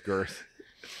body is girth.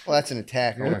 Well, that's an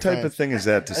attack. On my What type friend. of thing is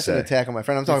that to That's say? an attack on my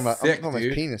friend. I'm talking about. thick, I'm talking about his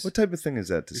dude. penis. What type of thing is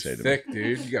that to He's say to me? thick,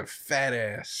 dude. You got a fat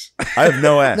ass. I have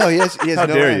no ass. No, he has How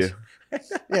no dare ass. you?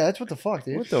 Yeah, that's what the fuck,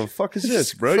 dude. What the fuck is This this,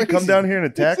 is bro? You come crazy. down here and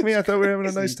attack me? I thought we were having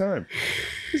a nice time.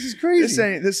 This is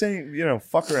crazy. This ain't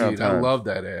fuck around Dude, I time. love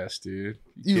that ass, dude.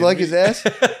 you kidding like me? his ass?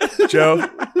 Joe,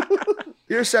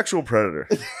 you're a sexual predator.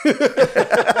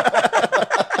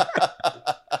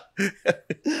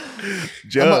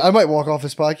 Joe, I might walk off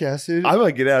this podcast, dude. I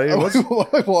might get out of here. What's, I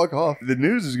might walk off. the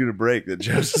news is going to break that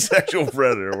Joe's a sexual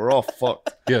predator. We're all fucked.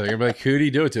 Yeah, they're gonna be like, who'd he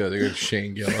do it to? They're gonna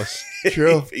Shane Gillis.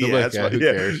 True. yeah, like, that's yeah, right. who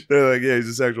Yeah. cares? They're like, yeah, he's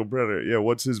a sexual predator. Yeah,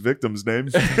 what's his victim's name?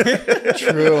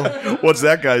 True. What's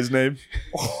that guy's name?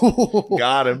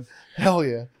 Got him. Hell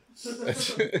yeah.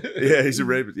 Yeah, he's a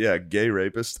rapist. Yeah, gay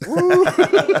rapist.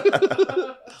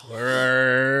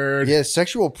 Word. Yeah,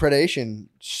 sexual predation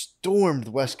stormed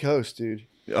the West Coast, dude.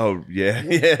 Oh yeah,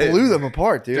 yeah. Blew them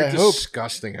apart, dude. They're I hope.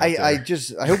 disgusting. Out I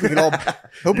hope we can all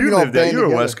hope we You can all lived there. band You're a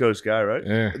together. West Coast guy, right?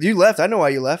 yeah. You left. I know why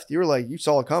you left. You were like, you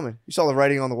saw it coming. You saw the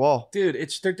writing on the wall. Dude,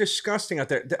 they're disgusting out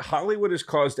there. Hollywood has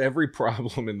caused every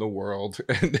problem in the world,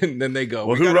 and then they go,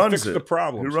 Well, "We who gotta runs fix it? the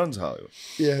problems." Who runs Hollywood?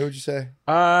 Yeah, who'd you say?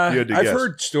 You had to I've guess.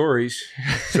 heard stories.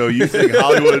 So you think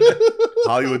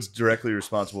Hollywood's directly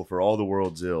responsible for all the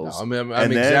world's ills? No, I'm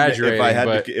And then exaggerating, If I had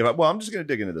but to, well, I'm just going to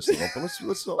dig into this a little. But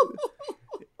let's.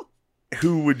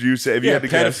 Who would you say if you yeah, had to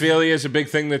guess? pedophilia is a big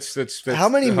thing. That's How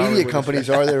many the media Hollywood is- companies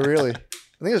are there really? I think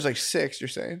there's like 6. You're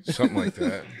saying? Something like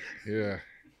that. Yeah.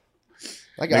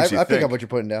 Like Makes you I pick think. up what you're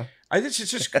putting down. It's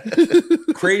just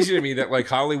crazy to me that like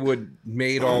Hollywood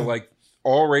made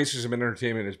all racism in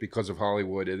entertainment is because of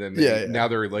Hollywood, and then Yeah. now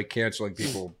they're like canceling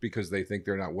people because they think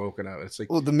they're not woke enough. It's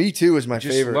like Well, the Me Too is my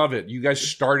just favorite. love it. You guys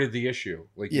started the issue,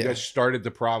 like you Yeah. guys started the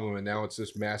problem, and now it's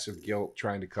this massive guilt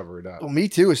trying to cover it up. Well, Me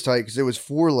Too is tight because it was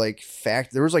for like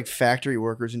there was like factory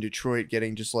workers in Detroit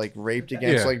getting just like raped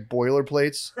against Yeah. like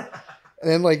boilerplates. And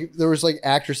then like there was like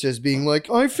actresses being like,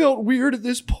 I felt weird at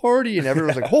this party, and everyone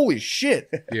was like, holy shit,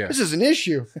 Yeah, this is an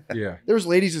issue. yeah, There was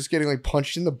ladies just getting like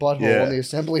punched in the butthole Yeah. on the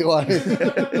assembly line.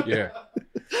 yeah,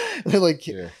 And then, like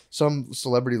yeah. some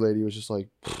celebrity lady was just like,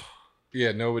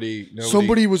 Yeah, nobody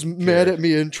somebody was mad cared. at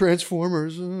me in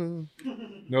Transformers.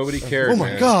 Nobody cared. Oh my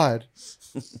man. god.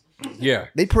 Yeah.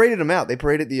 They paraded him out. They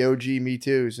paraded the OG Me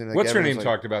Too's. And like, What's her name everyone's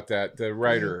like, talked about that? The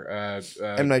writer,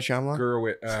 M. Night Shyamalan?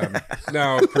 Gerwit.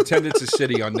 No, Pretend It's a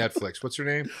City on Netflix. What's her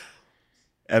name?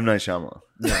 M. Night Shyamalan.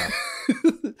 No.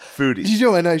 Foodie. Did you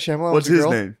know M. Night Shyamalan What's was a his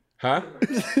girl? name? Huh?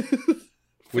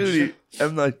 What'd you Foodie.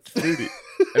 M. Night Foodie.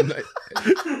 M. Night-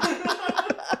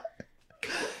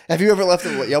 Have you ever left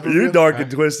a Yelp review? You're dark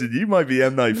and twisted. You might be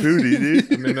M. Night Foodie,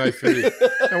 dude. M. Night Foodie.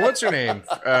 And what's her name?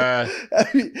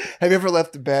 Have you ever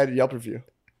left a bad Yelp review?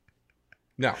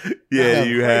 No, Yeah, No,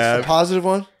 you A have. positive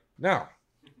one? no.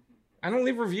 I don't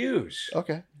leave reviews.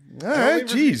 Okay. All right,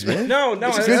 jeez, man. No, It's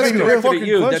that's a not good directed fucking at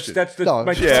you. question. That's the No.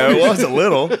 my Yeah, tone it is- was a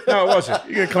little. No, it wasn't.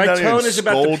 You're gonna come My down here and tone is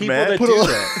about the scold people Matt? that Put do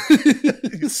a-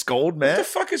 that. You scold, What the man.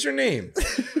 fuck is her name?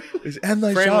 It's M.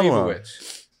 Night Fran Shyamalan.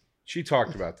 Lebowitz. She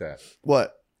talked about that.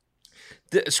 What?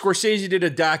 Scorsese did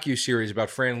a docu-series about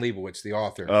Fran Lebowitz, the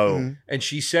author. Oh, Mhm. And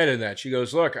she said in that, she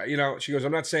goes, look,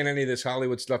 I'm not saying any of this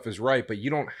Hollywood stuff is right, but you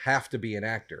don't have to be an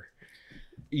actor.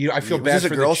 I feel Was bad this a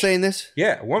for girl the saying this?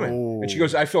 Yeah, a woman. Oh. And she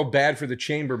goes, I feel bad for the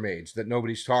chambermaids that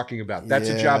nobody's talking about. That's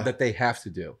a Yeah. job that they have to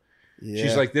do. Yeah.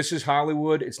 She's like, this is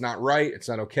Hollywood. It's not right. It's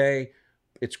not okay.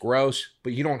 It's gross,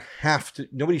 but you don't have to.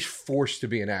 Nobody's forced to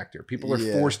be an actor. People are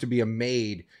Yeah. forced to be a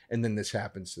maid, and then this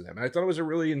happens to them. And I thought it was a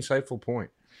really insightful point.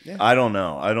 I don't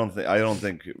know. I don't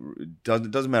think it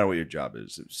doesn't matter what your job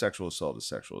is. Sexual assault is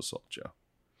sexual assault, Joe.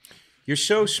 You're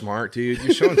so smart, dude.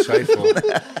 You're so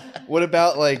insightful. What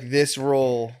about like this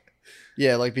role?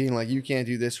 Yeah, like being like, you can't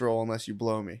do this role unless you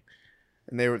blow me.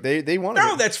 And they wanted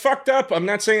No, it. that's fucked up. I'm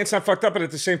not saying it's not fucked up, but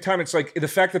at the same time, it's like the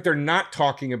fact that they're not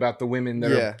talking about the women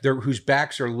that Yeah. are whose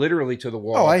backs are literally to the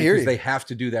wall. Oh, I hear because you. they have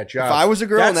to do that job. If I was a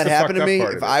girl and That's that the happened to fucked up me,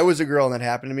 part if of it. I was a girl and that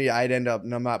happened to me, I'd end up,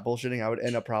 and I'm not bullshitting, I would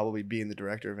end up probably being the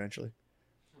director eventually.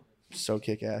 So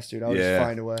kick ass, dude. I would Yeah. just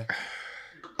find a way.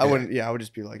 I wouldn't, I would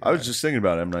just be like, I was just thinking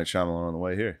about M. Night Shyamalan on the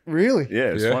way here. really?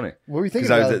 Yeah, it's Yeah. funny. What were you thinking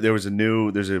Because about?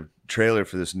 there's a trailer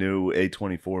for this new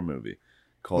A24 movie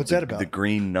called What's that about? The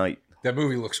Green Knight. that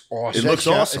movie looks Is awesome. It that looks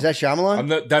awesome. Is that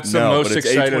Shyamalan? That's the No, most but it's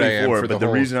excited I am for but the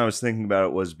whole. reason I was thinking about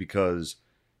it was because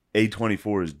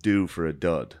A24 is due for a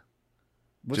dud.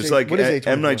 What's Just A- like what is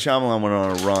M. Night A24? Shyamalan went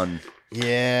on a run,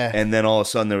 Yeah. and then all of a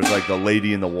sudden there was like the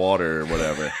Lady in the Water or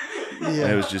whatever, Yeah.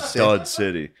 and it was just Sick. Dud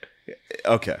City.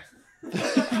 Okay.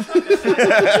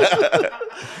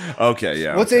 Okay,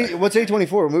 yeah. What's okay. What's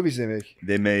A24? What movies they make?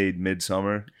 They made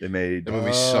Midsummer. They made the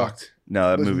movie sucked. no,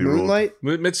 that Was movie ruled. Moonlight?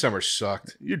 Midsummer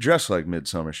sucked. You're dressed like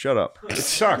Midsummer. Shut up. It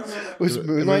sucked. Was The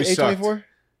Moonlight movie sucked. A24?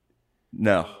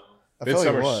 No. I felt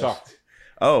like Midsummer it was. sucked.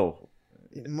 Oh,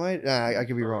 It might. I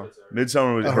could be wrong.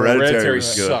 Midsummer was Oh, Hereditary. Hereditary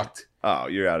was good. sucked. Oh,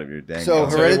 you're out of your dang. So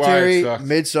mind. tell you why it Hereditary, sucks.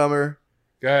 Midsummer,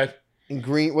 Go ahead. and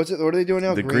Green. What's it? What are they doing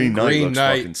now? The Green Knight Green looks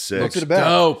Knight fucking sick. looks What's it about?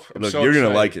 dope. I'm Look, so you're gonna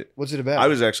excited. like it. What's it about? I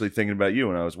was actually thinking about you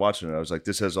when I was watching it. I was like,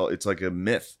 this has all. It's like a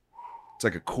myth. It's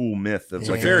like a cool myth of It's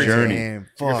a like fairy a journey. Damn,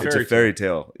 You're fuck. It's a fairy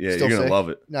tale. Yeah, Still you're gonna sick? love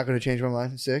it. Not going to change my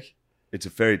mind. Sick. It's a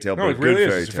fairy tale, No, but it a good really is.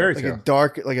 fairy It's a tale. fairy Like tale. a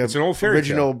dark, like a It's an old fairy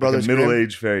original tale. Brothers Like a Grimm.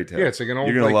 middle-aged fairy tale. Yeah, it's like an old.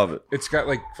 You're gonna like, love it. It's got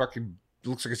like fucking.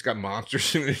 Looks like it's got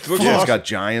monsters in it. It looks Yeah, it's awesome. got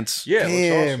giants. Yeah, it looks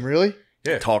Damn, awesome. really?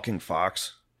 Yeah. Talking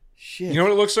fox. Shit. You know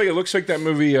what it looks like? It looks like that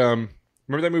movie. Remember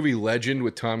that movie Legend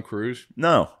with Tom Cruise?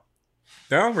 No,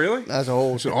 No, really? That's a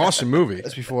whole. It's an awesome movie.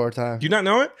 That's before our time. Do you not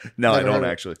know it? no, I Never don't heard of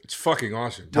it. actually. It's fucking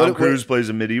awesome. Tom What- Cruise plays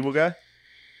a medieval guy.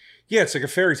 Yeah, it's like a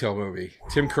fairy tale movie.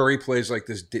 Tim Curry plays like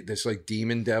this like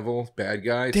demon devil bad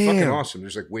guy. It's Damn. fucking awesome.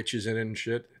 There's like witches in it and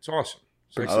shit. It's awesome.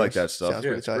 It's I like that Sounds stuff. Yeah,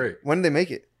 pretty it's tight. great. When did they make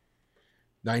it?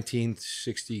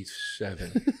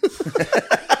 1967.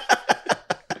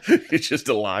 You're just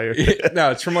a liar.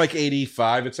 No, it's from like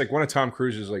 85. It's like one of Tom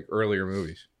Cruise's like earlier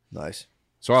movies. Nice.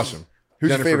 It's awesome.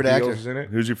 Who's Jennifer your favorite Beals actor? is in it.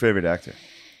 Who's your favorite actor?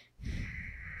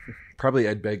 Probably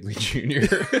Ed Begley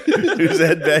Jr. Who's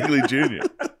Ed Bagley Jr.?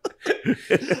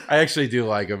 I actually do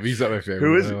like him. He's not my favorite.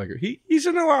 Who is but I he? like him. He's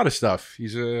in a lot of stuff.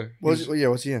 What's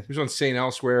What's he in? on St.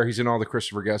 Elsewhere. He's in all the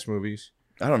Christopher Guest movies.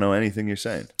 I don't know anything you're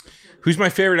saying. Who's my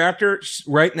favorite actor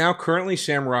right now? Currently,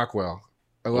 Sam Rockwell.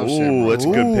 I love Sam. Ooh, Rockwell. that's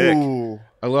a good pick. Ooh.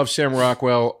 I love Sam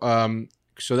Rockwell.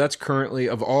 So that's currently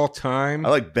of all time. I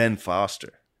like Ben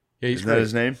Foster. Yeah, he's Isn't that great.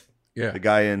 his name? Yeah, The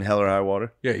guy in Hell or High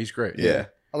Water? yeah, he's great. Yeah.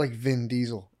 I like Vin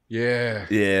Diesel. yeah,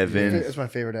 Yeah, Vin. That's my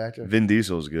favorite actor. Vin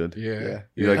Diesel's good. yeah. Yeah.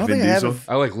 You Yeah. like I don't Vin think I have Diesel?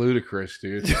 I like Ludacris,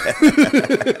 dude. I'm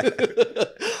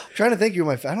trying to think who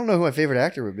I don't know who my favorite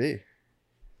actor would be.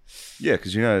 Yeah,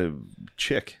 because you're not a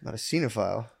chick. Not a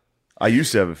cinephile. I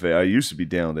used to have a favorite. I used to be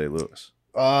Daniel Day-Lewis.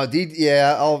 Yeah.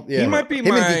 He might be him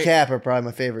my- and DiCap are probably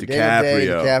my favorite. Daniel Day,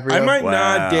 DiCaprio. DiCaprio. I might Wow.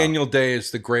 nod Daniel Day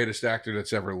as the greatest actor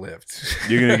that's ever lived.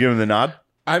 You're going to give him the nod?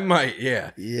 I might,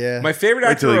 yeah. Yeah. My favorite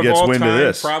Wait till actor he of gets all wind of time,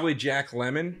 this. probably Jack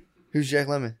Lemmon. Who's Jack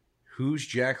Lemmon? Who's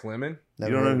Jack Lemmon? You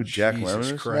don't know who Jack Jesus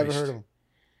Lemmon is? Christ. Never heard of him.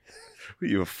 What,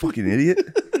 you a fucking idiot?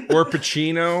 Or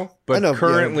Pacino, I but know, yeah,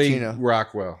 currently Pacino.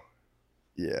 Rockwell.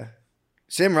 Yeah.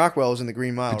 Sam Rockwell was in the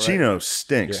Green Mile, right? Pacino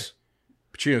stinks.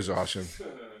 Pacino's awesome.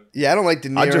 Yeah, I don't like De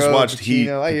Niro. I just watched Heat.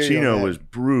 Pacino. I hear you on Pacino that. was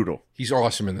brutal. He's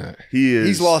awesome in that. He is.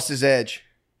 He's lost his edge.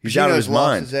 He's out of his Pacino's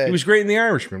lost mind. his edge. He was great in The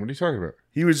Irishman. What are you talking about?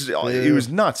 He was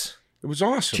nuts. It was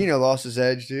awesome. Pacino lost his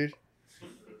edge, dude.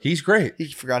 He's great. He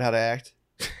forgot how to act.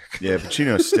 Yeah,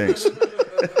 Pacino stinks.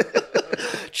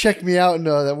 checked me out in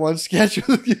that one sketch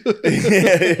with you.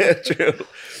 yeah, true.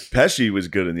 Pesci was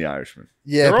good in The Irishman.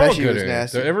 Yeah, They're all Pesci good was in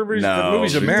nasty. it. Everybody's the No,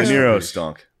 movie's a De masterpiece. Niro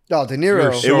stunk. Oh, De Niro.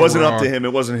 You're It so wasn't wrong. up to him.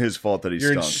 It wasn't his fault that he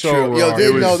You're stunk. so True. Yo, wrong. they,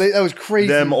 It was no, that was crazy.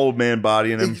 Them old man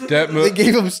bodying him. That They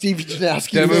gave him Stevie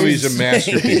Janowski. That movie's face. a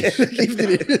masterpiece.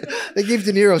 they gave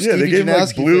De Niro Yeah, Stevie they gave him like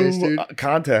Janowski blue face, dude.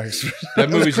 contacts. That That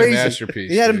was movie's a crazy. masterpiece.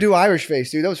 He had him dude. do Irish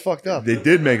face, dude. That was fucked up. They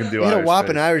did make him do He had a Irish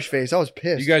whopping face. Irish face. I was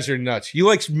pissed. You guys are nuts. You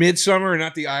like Midsummer and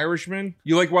not The Irishman?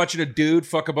 You like watching a dude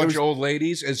fuck a bunch of old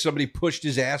ladies as somebody pushed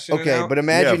his ass in and okay, out? but Yeah,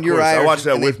 imagine of you're course. Irish. I watched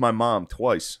that and with my mom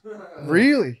twice.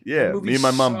 Really? Yeah, That movie me and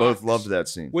my mom sucks. both loved that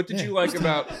scene. What did you like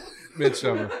about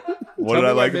Midsummer? What Tell did I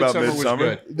me why like about Midsommar was Midsummer?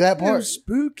 good. That It part. was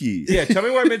spooky. Yeah, tell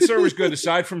me why Midsummer was good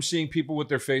aside from seeing people with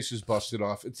their faces busted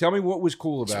off. Tell me what was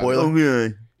cool about Spoiler.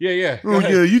 it. Okay. Yeah. Go Oh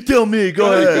ahead. yeah, you tell me.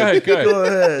 Go ahead. Go ahead. Go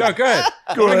ahead. No, go ahead.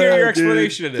 I Go want to hear your ahead, dude.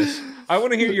 explanation of this. I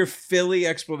want to hear your Philly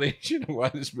explanation of why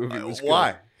this movie was good.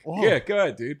 Why? Whoa. Yeah, go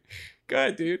ahead, dude. Go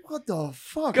ahead, dude. What the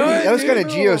fuck? Go ahead, That was dude. kind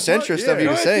of geocentrist of you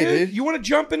Go to ahead, say, dude. You want to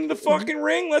jump into the fucking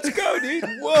ring? Let's go, dude.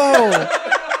 Whoa.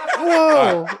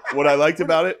 Whoa. What I liked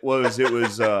about it was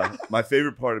my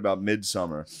favorite part about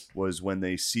Midsummer was when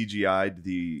they CGI'd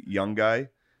the young guy.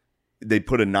 They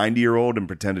put a 90-year-old and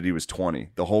pretended he was 20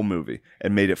 the whole movie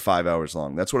and made it 5 hours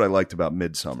long. That's what I liked about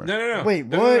Midsummer. No. Wait,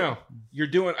 No, what? No. You're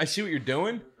doing. I see what you're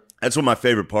doing. That's what my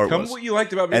favorite part Tell me was. what you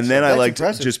liked about Midsummer. And then I That's liked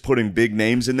impressive. just putting big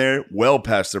names in there well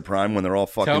past their prime when they're all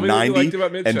Tell fucking me what you 90 liked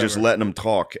about and just Midsummer. letting them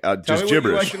talk, Tell just me what you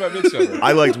gibberish. liked about Midsummer.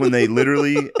 I liked when they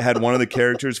literally had one of the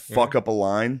characters fuck up a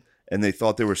line and they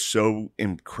thought they were so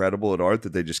incredible at art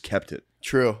that they just kept it.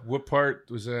 True. What part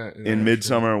was that? In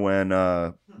Midsummer when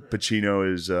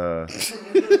Pacino is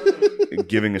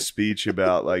giving a speech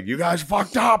about like, you guys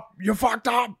fucked up. You fucked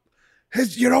up.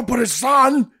 You don't put his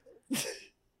son.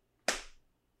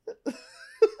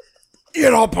 You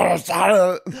don't put his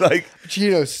son. Like,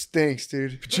 Pacino stinks,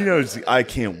 dude. Pacino's, I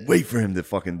can't wait for him to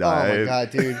fucking Oh die. my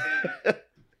god, dude.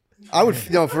 I would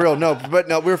no for real no, but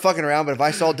no, we were fucking around. But if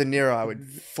I saw De Niro, I would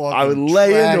fucking. I would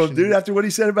lay trash into him, dude, after what he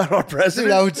said about our Dude,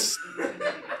 president.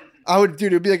 I would,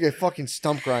 dude. It'd be like a fucking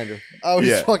stump grinder. I would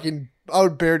just Yeah. fucking. I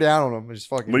would bear down on him and just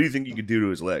fucking. What do you think you could do to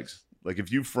his legs? Like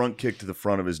if you front kick to the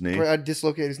front of his knee. I'd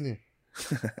dislocate his knee.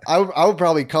 I would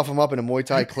probably cuff him up in a Muay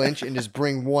Thai clinch and just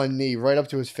bring one knee right up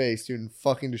to his face, dude, and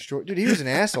fucking destroy. Dude, he was an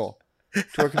asshole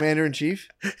to our commander in chief.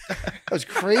 That was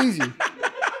crazy.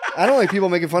 I don't like people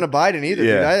making fun of Biden either.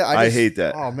 Yeah, dude. I hate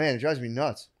that. Oh man, it drives me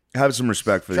nuts. Have some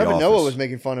respect for Trevor the office. Noah was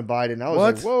making fun of Biden. I was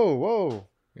What? like, whoa.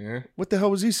 Yeah. What the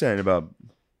hell was he saying about?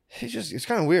 It's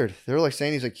kind of weird. They were like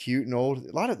saying he's like cute and old.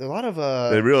 A lot of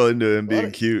They're real into him a lot being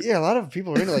of- cute. Yeah, a lot of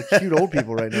people are into like cute old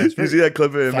people right now. It's You very- see that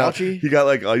clip of him? Fauci? He got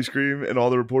like ice cream, and all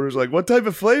the reporters were like, "What type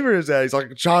of flavor is that?" He's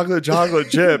like, "Chocolate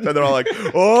chip," and they're all like,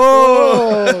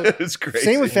 "Oh, Oh. it's crazy."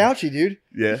 Same with Fauci, dude.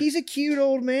 Yeah, He's a cute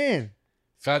old man.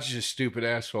 Fauci's a stupid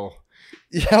asshole.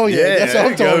 Yeah, oh yeah, Yeah, that's there what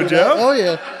I'm you go, talking about. Joe. Oh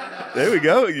yeah, there we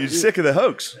go. You're sick of the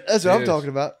hoax. that's what I'm Yes. talking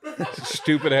about. He's a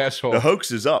stupid asshole. The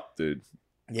hoax is up, dude.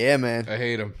 Yeah, man. I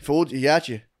hate him. Fooled you, got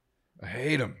you. I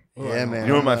hate him. Yeah, man. You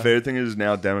know what my I'm, favorite thing is?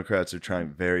 Now Democrats are trying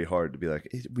very hard to be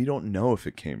like, we don't know if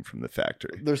it came from the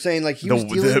factory. They're saying like he The- was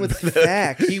dealing the- with the-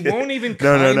 facts. He won't even. No,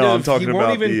 kind I'm of- talking He won't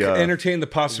about even the, entertain the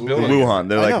possibility. Wuhan.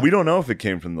 They're I know. like, we don't know if it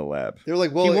came from the lab. They're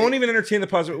like, well, He won't even entertain the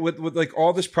possibility with like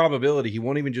all this probability. He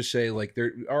won't even just say like,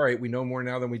 "They're all right. We know more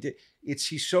now than we did."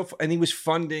 He's so and he was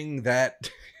funding that.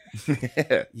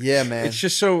 Yeah. Yeah, man. It's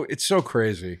just so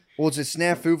crazy. Well, it's a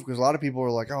snafu because a lot of people are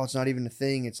like, oh, it's not even a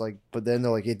thing. It's like, but then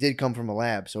they're like, it did come from a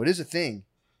lab, so it is a thing.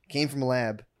 It came from a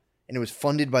lab, and it was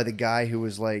funded by the guy who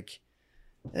was like,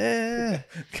 Guy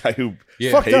who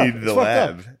Yeah. Fucked up. paid It's the fucked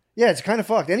up. lab. yeah, it's kind of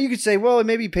fucked. And you could say, well,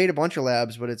 maybe he paid a bunch of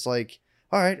labs, but it's like,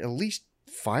 all right, at least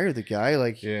fire the guy.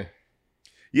 Like, Yeah.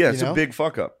 Yeah, it's You know? a big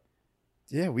fuck up.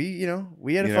 yeah, we had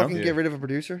to You know? fucking Yeah. get rid of a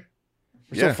producer.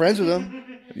 We're Yeah. still friends with him.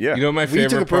 Yeah. You know what my We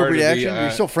took favorite part of appropriate the. action. We're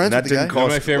still and friends that with the guy. didn't You know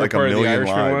my cost favorite like a part of The million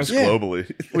Irishman lives was? Yeah. globally. What'd You you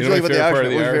know like my about the favorite part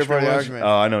of Irishman? The What was your favorite part of the Irishman Irishman?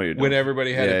 Oh, I know you're doing. when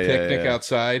everybody had Yeah, a yeah, picnic yeah.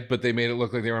 outside, but they made it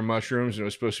look like they were mushrooms and it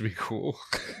was supposed to be cool.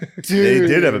 They Dude,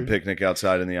 did have a picnic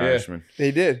outside in The Yeah. Irishman,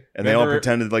 They did. and they all Remember-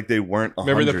 pretended like they weren't.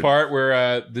 100. Remember the part where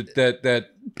that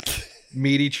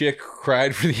meaty chick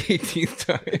cried for the 18th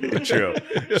time? True.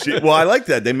 Well, I like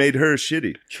that. They made her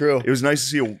shitty. True. It was nice to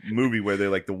see a movie where they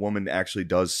like the woman actually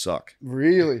does suck.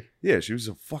 Really? Yeah, she was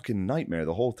a fucking nightmare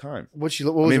the whole time. What I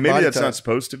was mean, her maybe body that's type? not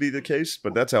supposed to be the case,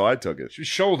 but that's how I took it. She was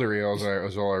shouldery,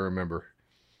 was all I remember.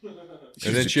 And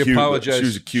then was she a cute- apologized. She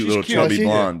was a cute She's little cute. chubby She-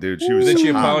 blonde, dude. She Ooh. was. And then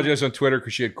she hot. apologized on Twitter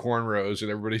because she had cornrows,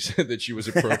 and everybody said that she was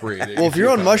appropriating. Well, if you're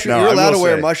on mushrooms, No, you're I allowed will to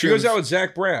wear say- she mushrooms. goes out with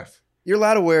Zach Braff. You're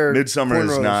allowed to wear Midsummer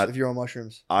is cornrows not- if you're on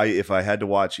mushrooms. If I had to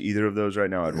watch either of those right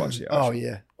now, I'd watch The Oh Irishman.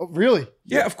 yeah. Oh really?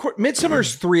 Yeah, of course.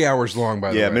 Midsummer's 3 hours long,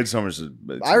 by the way. Yeah, Midsummer's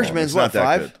Irishman's what,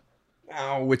 5?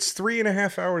 No, it's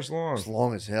 3.5 hours long. It's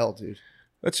long as hell, dude.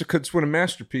 That's what a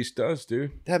masterpiece does,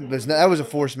 dude. That was a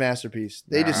forced masterpiece.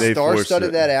 They just They forced star-studded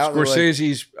it. that out. They're like,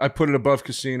 Scorsese's, I put it above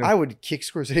Casino. I would kick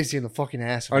Scorsese in the fucking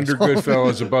ass. if I Under saw him.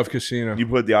 Goodfellas, above Casino. You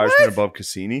put The Irishman above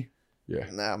Cassini? Yeah.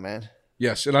 Nah, man.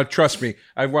 Yes, and trust me,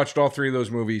 I've watched all 3 of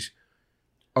those movies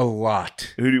a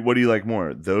lot. What do you like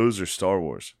more, those or Star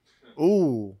Wars?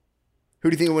 Ooh. Who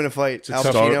do you think would win a fight? Al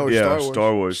tough- Pacino or Star Wars?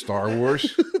 Star Wars. Star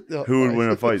Wars? No, Who would win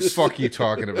a fight? What the fuck are you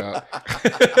talking about?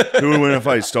 Who would win a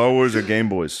fight, Star Wars or Game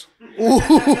Boys?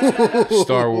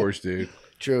 Star Wars, dude.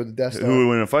 True, the Death Star. Who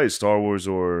would win a fight, Star Wars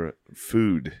or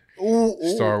food? Ooh.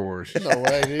 Star Wars. No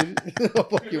way, dude. No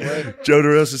fucking way. Joe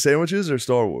Derosa sandwiches or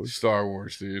Star Wars? Star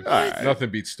Wars, dude. All right. Nothing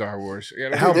beats Star Wars.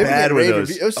 Yeah, How They were bad getting were rave those?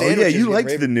 reviews. Those Oh yeah, sandwiches you get liked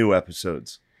rave- the new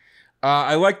episodes.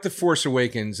 I liked The Force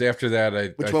Awakens. After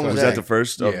that, Which one was Was that? that the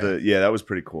first of Yeah. the? Yeah, that was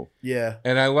pretty cool. Yeah.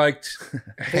 And I liked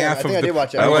half I think of I the. did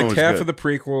watch that. I That one liked was half good. of the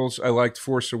prequels. I liked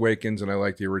Force Awakens, and I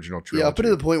liked the original trilogy. Yeah, up to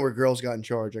the point where girls got in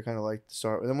charge. I kind of liked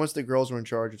Star Wars. And then once the girls were in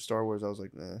charge of Star Wars, I was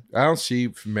like, nah. I don't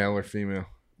see male or female.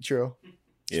 True.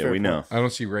 Yeah, Fair we point. know. I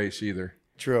don't see race either.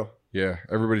 True. Yeah,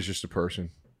 everybody's just a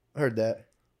person. I heard that.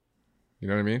 You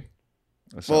know what I mean?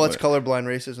 That's Well, not it's what- colorblind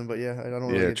racism, but yeah, I don't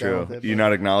really yeah, get down true. with it. You're but-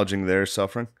 not acknowledging their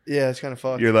suffering. Yeah, it's kind of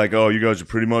fucked. You're like, oh, you guys are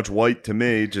pretty much white to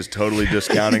me, just totally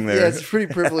discounting Yeah, their. it's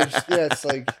pretty privileged. Yeah, it's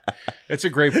like That's a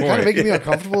great kind of point. making me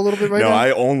uncomfortable a little bit right no, now.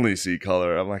 I only see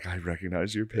color. I'm like, I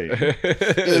recognize your pain. Yeah,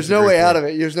 there's no way out of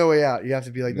it. There's no way out. You have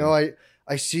to be like, no,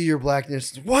 I see your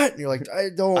blackness. What? And you're like, I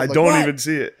don't. I Like, don't what? even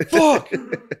see it. Fuck.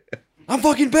 I'm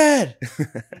fucking bad.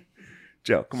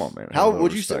 Joe, come on, man. How Have a little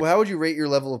would you say? respect. How would you rate your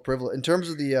level of privilege in terms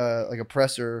of the like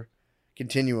oppressor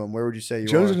continuum? Where would you say you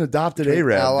Joe's are? an adopted Between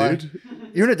Arab, ally- dude.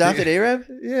 You're an adopted Arab?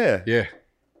 Yeah, Yeah,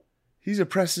 he's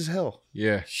oppressed as hell.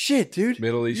 yeah. Shit, dude.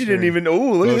 Middle You Eastern. didn't even.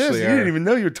 Oh, look at this. Mostly You didn't Arab. even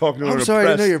know you were talking to I'm an sorry, I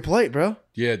didn't know oppressed- your plight, bro.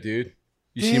 Yeah, dude.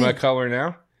 You see Damn. my color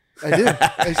now? I did.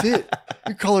 I see it.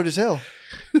 You're colored as hell.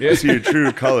 Yeah. See your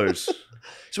true colors.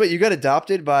 So wait, you got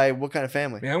adopted by what kind of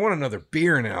family? Man, I want another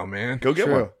beer now, man. Go get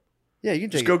True. one. Yeah, you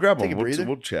can Just take go grab take one. a breather.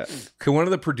 We'll chat. Can one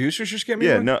of the producers just get me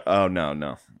Yeah. one? No. Oh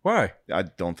no. Why? I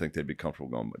don't think they'd be comfortable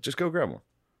going. But just go grab one.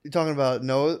 You're talking about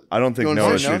Noah? I don't think Going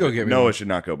Noah to should. go get me Noah one. should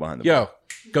not go behind the. Yo,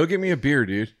 go get me a beer,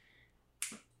 dude.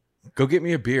 Go get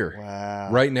me a beer. Wow.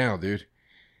 Right now, dude.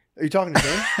 Are you talking to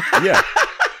him? bar. Yeah.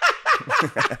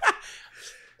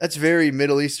 That's very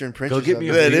Middle Eastern princess. get me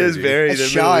of a you. That beer, is dude. very. That's the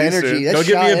Shaw Middle energy. Eastern. That's Go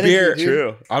get Shaw me a energy, beer. dude.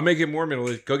 True. I'll make it more Middle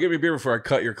East. Go get me a beer before I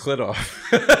cut your clit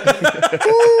off.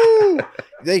 Woo!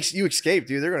 You escaped,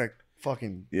 dude. They're gonna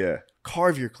fucking Yeah.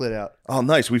 carve your clit out. Oh,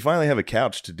 nice. We finally have a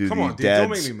couch to do Come the on, dude. Don't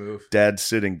make dad's me move. dad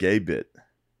sitting gay bit.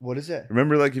 What is that?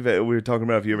 Remember, like we were talking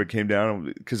about if you ever came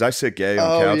down because I sit gay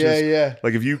on Oh couches. yeah, yeah.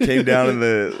 Like if you came down in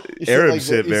the You sit Arabs like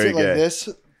sit thi- you very sit like gay. this.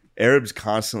 Arabs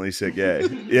constantly sit gay.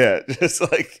 Yeah, just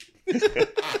like.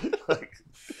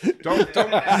 Don't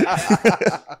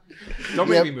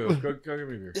make Yep. me move. Go get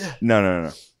me a beer.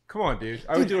 No. Come on, dude.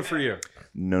 I would do it for you.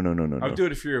 No. I'd do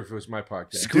it for you if it was my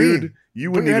podcast. Scream. Dude, you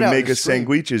Put wouldn't your head even out make and us scream.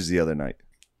 sandwiches the other night.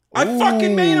 I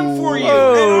fucking made them for you.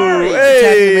 Oh, Hey,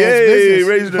 attacking the man's business.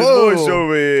 raising his Whoa. voice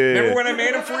over here. Remember when I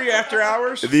made them for you after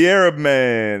hours? The Arab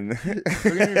man. Go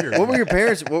get me a beer. What were your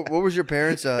parents? What was your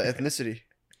parents' ethnicity?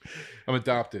 I'm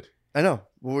adopted. I know.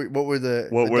 What were the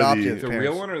What were the- adoptive The parents?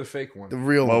 real one or the fake one? The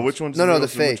real Well, ones. which one's No, the no, real the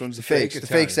one? Which fake. one's The the fakes. fake? The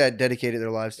fakes that dedicated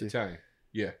their lives to. Italian.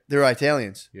 Yeah. They're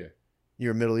Italians. Yeah.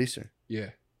 You're Middle Eastern. Yeah.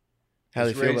 How do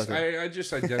Was you feel raised- about that? I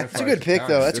just identify. That's a good as pick, Italian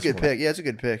though. at That's a this good point. pick. Yeah, it's a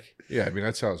good pick. Yeah, I mean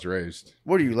that's how I was raised.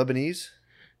 What are you, Lebanese?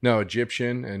 No,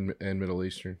 Egyptian and Middle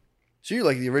Eastern. So you're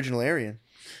like the original Aryan.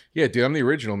 Yeah, dude, I'm the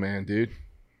original man, dude.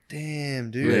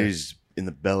 Damn, dude. Raised in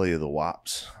the belly of the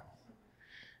wops.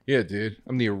 Yeah, dude,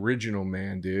 I'm the original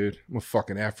man, dude. I'm a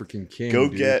fucking African king. Go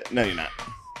dude. get. No, you're not.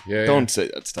 Yeah, Don't say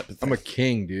that type of thing. I'm a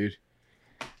king, dude.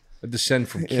 I descend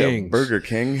from Yeah, kings. Burger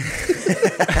King.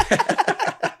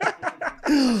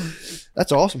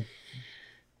 That's awesome.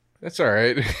 That's all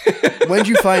right. When did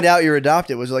you find out you're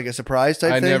adopted? Was it like a surprise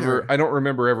type I thing? never. or- I don't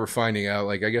remember ever finding out.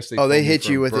 Like I guess they. Oh, they told me hit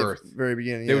you from with birth. it very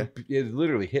beginning. They Yeah. would. It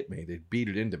literally hit me. They beat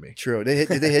it into me. True. Did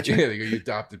they hit you? Yeah, they go, you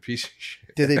adopted piece of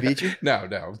shit. Did they beat you? No,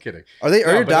 I'm kidding. Are your No,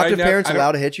 but I adoptive never- parents I don't-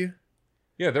 allowed to hit you?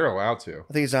 Yeah, they're allowed to.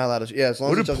 I think it's not allowed to. Yeah, as long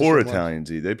What as do it poor doesn't show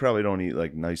Italians eat? They probably don't eat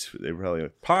like nice food. They probably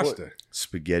Pasta.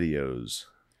 SpaghettiOs.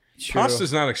 True.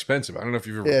 Pasta's not expensive. I don't know if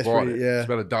you've ever Yeah, it's bought pretty- it. yeah. It's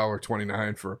about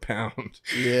 $1.29 for a pound.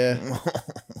 Yeah.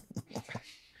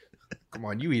 Come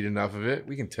on, you eat enough of it.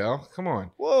 We can tell. Come on.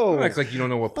 Whoa. Don't act like you don't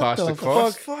know what What pasta the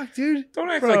costs. fuck, dude?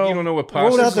 Don't act Bro, like you don't know what roll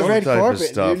pasta out the costs. red Type of carpet,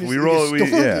 stuff. dude. We You roll. just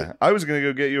stole Yeah, it. I was gonna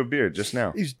go get you a beer just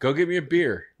now. Go get me a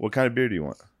beer. What kind of beer do you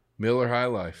want? Miller High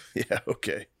Life. Yeah,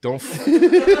 okay. Don't.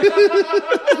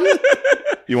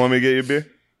 You want me to get you a beer?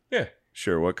 Yeah.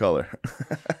 Sure. What color?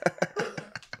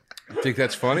 Think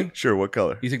that's funny? Sure. What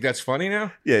color? You think that's funny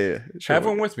now? Yeah. Sure. Have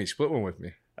one with me. Split one with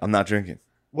me. I'm not drinking.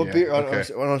 What Yeah, beer? okay. I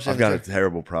don't understand. I've got a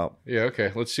terrible problem. Yeah,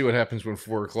 okay. Let's see what happens when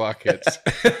 4 o'clock hits.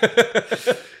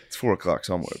 It's 4 o'clock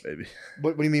somewhere, baby.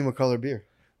 What do you mean? What color beer?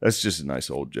 That's just a nice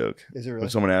old joke. Is it When really?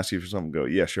 someone asks you for something, go,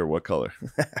 yeah, sure. What color?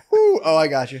 Ooh, oh, I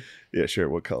got you. Yeah, sure.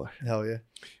 What color? Hell yeah.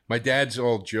 My dad's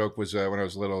old joke was when I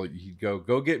was little, he'd go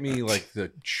get me like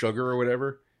the sugar or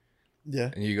whatever.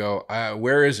 Yeah. And you go,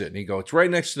 where is it? And he'd go, it's right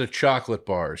next to the chocolate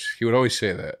bars. He would always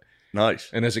say that. Nice.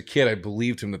 And as a kid, I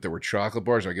believed him that there were chocolate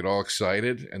bars. I get all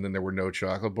excited, and then there were no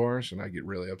chocolate bars, and I get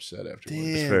really upset afterwards.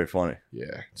 Damn. It's very funny. Yeah,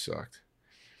 it sucked.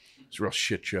 It's a real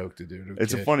shit joke to do. To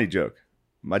It's a kid. funny joke.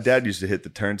 My dad used to hit the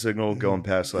turn signal going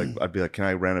past, like, I'd be like, can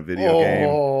I rent a video game?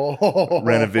 Oh.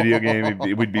 Rent a video game.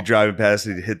 We'd be driving past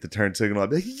it. He'd hit the turn signal. I'd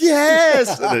be like,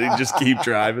 yes. And then he'd just keep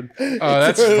driving. Oh,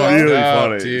 that's It's fucked really up,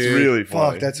 funny. dude. It's really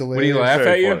funny. Fuck, that's Would he hilarious. laugh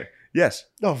Very at you? funny. Yes.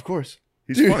 No, of course.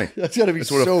 He's Dude, funny. That's gotta be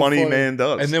That's what so a funny funny. man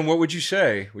does. And then what would you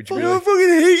say? Would you I be like, fucking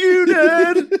hate you,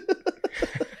 Dad.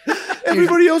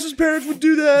 Everybody else's parents would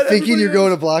do that. Thinking you're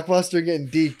Everybody going to Blockbuster and getting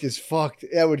deked is fucked.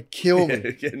 That would kill me.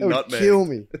 Yeah, getting That would nutmegged. kill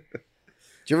me. Did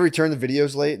you ever return the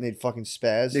videos late and they'd fucking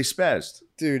spaz? They spazzed.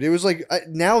 Dude, it was like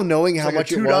now knowing It's how like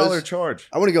much a it $2 was. charge.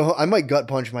 I want to go home. I might gut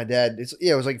punch my dad.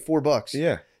 It was like $4.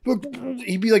 Yeah.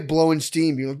 He'd be like blowing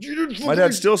steam. Be like, My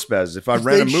dad still spazzes. If I If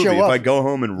rent a they movie, show if up- I go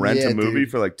home and rent Yeah, a movie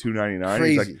dude. for like $2.99, Crazy.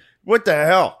 he's like, what the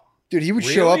hell? Dude, he would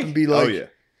show up Really? and be like, Oh, yeah.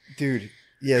 dude,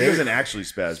 yeah, He they- doesn't actually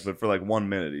spaz, but for like 1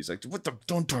 minute, he's like, what the?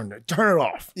 Don't turn it. Turn it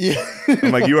off. yeah.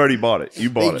 I'm like, you already bought it. You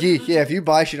They bought it. geek. Yeah, if you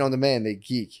buy shit on demand, they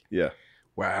geek. Yeah.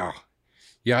 wow.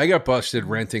 Yeah, I got busted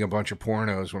renting a bunch of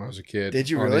pornos when I was a kid. Did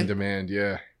you on really? In demand,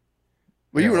 yeah.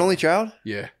 Were you Yeah. an only child?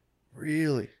 Yeah.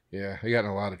 Really? Yeah. I got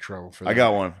in a lot of trouble for that. I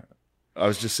got one. I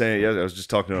was just saying, yeah, I was just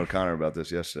talking to O'Connor about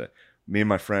this yesterday. Me and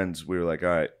my friends, we were like, all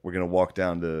right, we're going to walk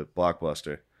down to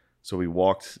Blockbuster. So we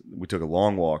took a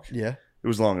long walk. Yeah. It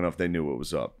was long enough they knew what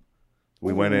was up.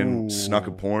 We went in, Ooh. snuck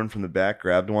a porn from the back,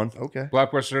 grabbed one. Okay.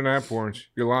 Blockbuster and not porns.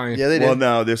 You're lying. Yeah, they did. Well,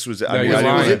 no, this was, No, I mean, you're I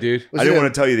lying, didn't, dude. Was I it didn't a-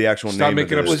 want to tell you the actual Stop name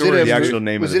making of up the, stories, the actual dude.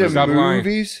 name was of it the a Stop lying.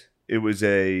 movies? It was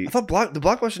a, I thought the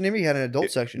Blockbuster near me had an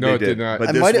adult section. No, they it did not. But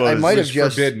I this might- I was, might It have was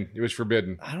just- forbidden. It was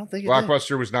forbidden. I don't think it did.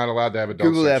 Blockbuster was not allowed to have adult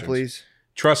Google that, sections. please.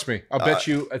 Trust me. I'll bet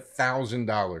you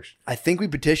 $1,000. I think we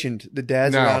petitioned the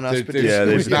dads No, around us. it petitioned.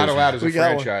 they was not petitioned. allowed as a We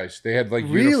got one. franchise. They had like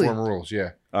Really? uniform rules. Yeah.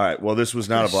 all right, well, this was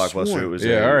not a Could've Blockbuster. sworn. It was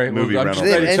Yeah, a all right. movie Well, I'm rental. just Do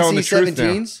they glad have you're telling the truth now.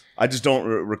 NC-17s? I just don't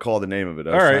recall the name of it.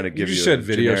 I was All right, trying to you give just you said a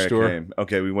video generic store. name.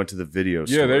 Okay, we went to the video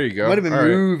store. Yeah, there you go. Might have been All right.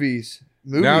 movies.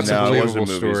 Movies. Now it's No, a it believable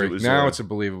wasn't movies. story. It was, Now uh, it's a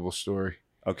believable story.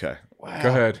 Okay, Wow. Go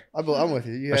ahead. I'm with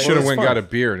you. You I had- should have it's went and fun. got a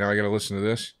beer. Now I got to listen to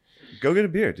this. go get a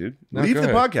beer, dude. No, Leave go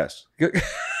the ahead. podcast. Go-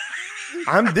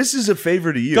 This is a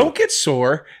favor to you. Don't get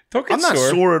sore. Don't get I'm not sore.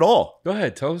 sore at all. Go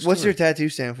ahead. Tell us. What's your tattoo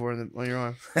stand for on your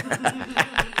arm?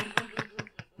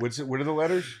 What's it? What are the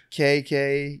letters?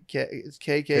 KK. It's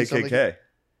KK. something.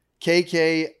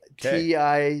 KKK.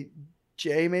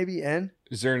 KKTIJ maybe N.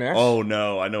 Is there an S? Oh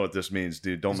no, I know what this means,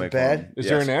 dude. Don't Is it make bad? fun. Is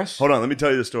there an S? Hold on, let me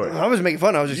tell you the story. I was making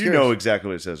fun. I was just You curious. know exactly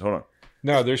what it says. Hold on.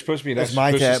 No, there's supposed to be an That's S. my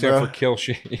It's supposed to tat, stand bro. for kill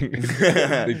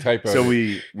shame. They typo. So it.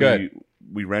 we Good.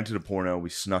 we rented a porno. We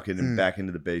snuck it in back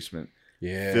into the basement.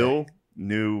 Yeah. Phil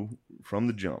knew from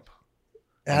the jump.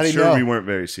 How I'm do you sure know? we weren't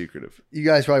very secretive. You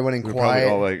guys probably went in We were probably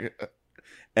quiet. all like,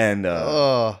 and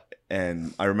Oh,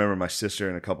 and I remember my sister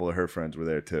and a couple of her friends were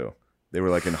there too. They were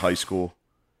like in high school,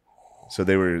 so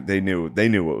they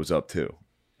knew what was up too.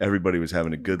 Everybody was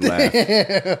having a good laugh.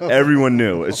 Everyone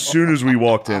knew. As soon as we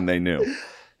walked in, they knew.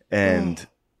 And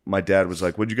my dad was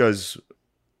like, What'd you guys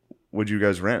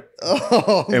rent?"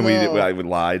 oh, And no. I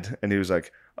lied, and he was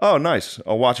like, "Oh, nice.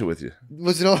 I'll watch it with you."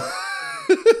 Was it on?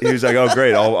 He was like, "Oh,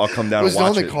 great. I'll come down Was and it on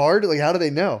watch the it." card? Like, how do they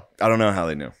know? I don't know how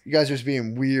they knew. You guys are just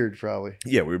being weird, probably.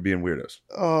 Yeah, we were being weirdos.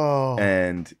 Oh,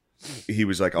 And he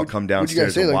was like, "I'll come what'd you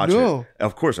guys downstairs say? and Like, watch no. it."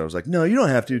 Of course, I was like, "No, you don't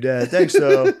have to, Dad. Thanks,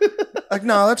 though." Like,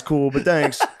 "No, that's cool, but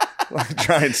thanks." Like,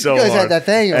 trying so you guys hard, had that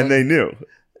thing on. and they knew.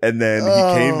 And then he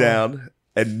Oh. came down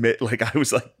and like I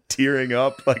was like tearing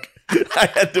up, like I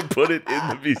had to put it in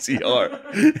the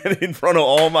VCR, and in front of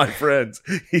all my friends,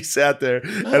 he sat there,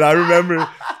 and I remember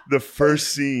The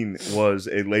first scene was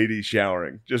a lady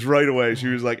showering. Just right away, she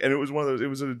was like, and it was one of those. It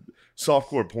was a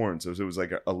softcore porn, so it was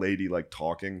like a lady like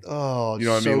talking. Oh, you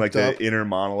know what I mean? Like up. the inner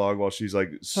monologue while she's like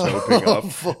soaping up.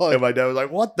 Fuck. And my dad was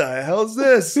like, "What the hell's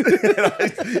this?"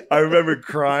 And I remember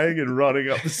crying and running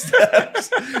up the steps.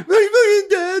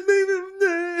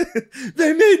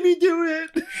 They made me do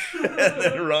it. And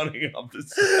then running up the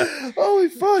steps. Holy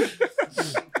fuck.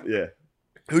 Yeah.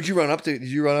 Who'd you run up to? Did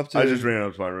you run up to? I just ran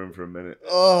up to my room for a minute.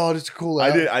 Oh, that's cool.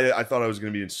 I thought I was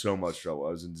going to be in so much trouble.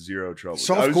 I was in zero trouble.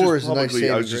 Softcore is a nice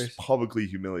saving I was grace. just publicly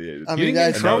humiliated. I mean, You didn't get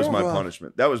in and that was trouble? my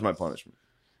punishment. That was my punishment.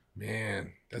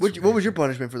 Man, that's What was your amazing.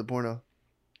 punishment for the porno?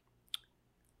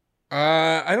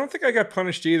 I don't think I got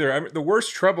punished either. The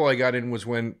worst trouble I got in was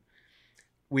when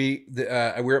we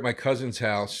were at my cousin's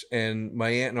house, and my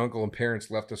aunt and uncle and parents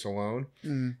left us alone,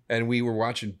 and we were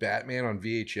watching Batman on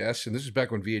VHS. And this was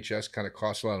back when VHS kind of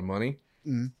cost a lot of money.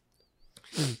 And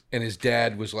his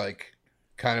dad was like,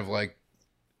 kind of like,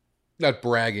 not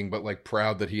bragging, but like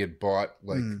proud that he had bought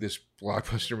like this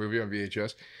blockbuster movie on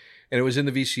VHS, and it was in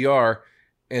the VCR.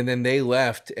 And then they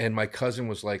left, and my cousin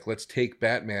was like, "Let's take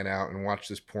Batman out and watch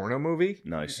this porno movie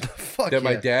Nice. Fuck that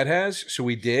my yeah. dad has." So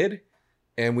we did,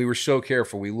 and we were so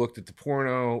careful. We looked at the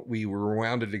porno. We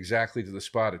rewound it exactly to the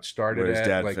spot it started Where his at.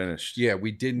 dad like, finished. Yeah,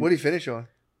 we didn't. What did he finish on?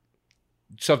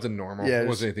 Something normal. Yeah, It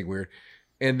wasn't anything weird.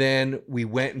 And then we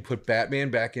went and put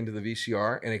Batman back into the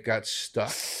VCR, and it got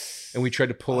stuck. And we tried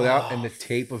to pull it out, and the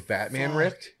tape of Batman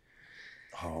ripped.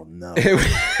 Oh no.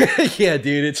 Yeah,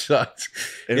 dude, it sucked.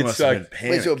 It must have been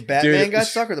panic. Wait, so Batman Dude, got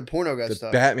stuck or the porno got The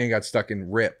stuck? Batman got stuck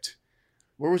and ripped.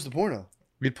 Where was the porno?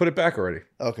 We'd put it back already.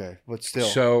 Okay, but still.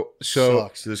 So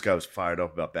Sucks. So this guy was fired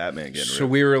up about Batman getting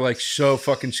ripped. we were like so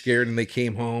fucking scared, and they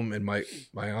came home, and my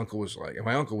uncle was like, and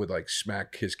my uncle would like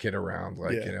smack his kid around,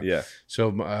 like Yeah. you know. Yeah.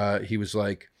 So he was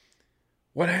like,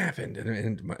 "What happened?"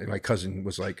 And my cousin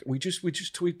was like, "We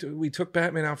took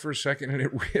Batman out for a second, and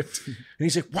it ripped." And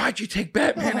he's like, "Why'd you take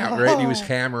Batman out?" Right? And he was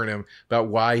hammering him about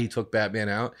why he took Batman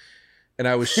out, and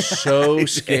I was so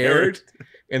scared.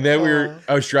 And then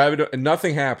I was driving, and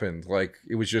nothing happened. Like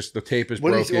it was just the tape is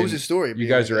broken. What was his story? You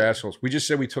guys are assholes. We just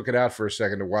said we took it out for a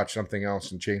second to watch something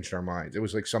else and changed our minds. It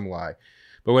was like some lie,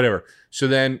 but whatever. So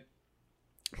then,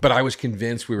 but I was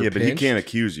convinced we were. Yeah, but he pinched. can't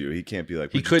accuse you. He can't be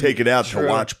like, He "Would you couldn't- take it out True. to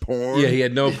watch porn?" Yeah, he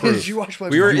had no proof. Did you watch my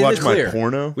We were Did in you the watch my clear.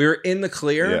 porno? We were in the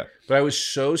clear, Yeah. but I was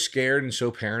so scared and so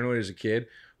paranoid as a kid.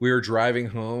 We were driving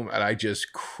home, and I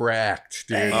just cracked,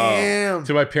 dude. Damn.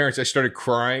 To my parents, I started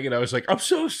crying, and I was like, "I'm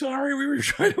so sorry. We were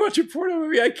trying to watch a porno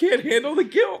movie. I can't handle the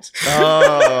guilt."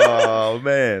 Oh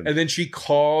man. And then she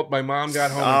called. My mom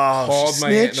got home Oh, and called she my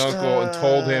aunt and snitched? uncle and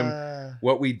told him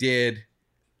what we did.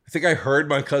 I think I heard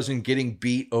my cousin getting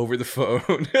beat over the phone.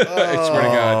 I swear to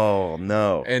God. Oh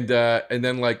no. And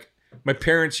then like my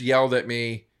parents yelled at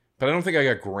me, but I don't think I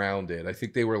got grounded. I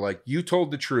think they were like, "You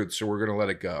told the truth, so we're gonna let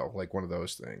it go." Like one of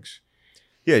those things.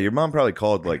 Yeah, your mom probably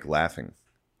called like laughing.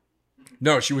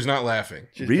 No, she was not laughing.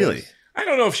 She's Really? pissed. I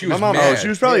don't know if she My was mom- mad. Oh, she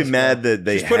was probably Yes, mad that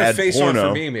they She's put a had face on porno.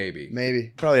 for me, maybe.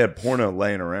 Maybe. Probably had porno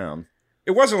laying around.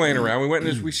 It wasn't laying around. We went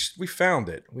and we found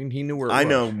it. He knew where it was. I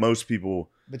know most people.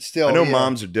 But still, I know yeah.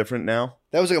 moms are different now.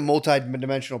 That was like a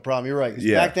multi-dimensional problem. You're right. 'Cause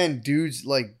Yeah. Back then, dudes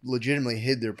like legitimately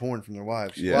hid their porn from their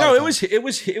wives. Yeah. A lot No, of it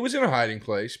times. was in a hiding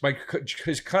place. My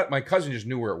cousin just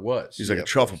knew where it was. She's like Yeah, a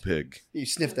truffle pig. You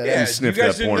sniffed that Yeah, out. He sniffed you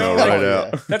guys that didn't porno know? right Oh,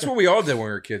 out. yeah. That's what we all did when we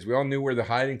were kids. We all knew where the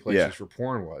hiding places Yeah. for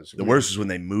porn was. The worst is when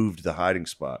they moved the hiding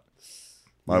spot.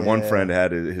 My one Yeah. friend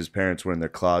had his parents were in their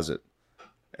closet,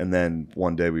 and then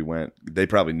one day we went. They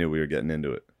probably knew we were getting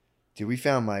into it. Dude, we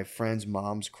found my friend's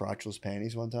mom's crotchless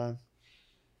panties one time.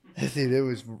 Dude, it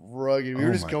was rugged. We were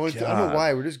Oh just my going through, I don't God. know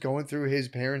why, we're just going through his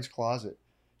parents' closet.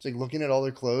 It's like looking at all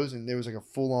their clothes, and there was like a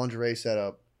full lingerie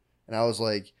setup. And I was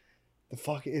like, the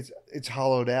fuck, it's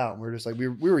hollowed out. And we're just like, we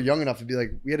were young enough to be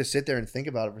like, we had to sit there and think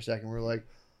about it for a second. We were like,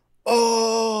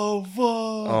 oh,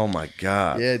 fuck. Oh my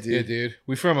god! Yeah, Yeah, dude. dude.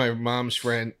 We found my mom's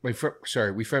friend. We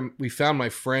found my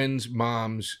friend's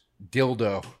mom's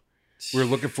dildo. We were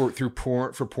looking for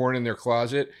porn in their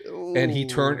closet, and he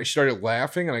started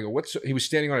laughing, and I go, "What's?" He was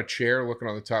standing on a chair, looking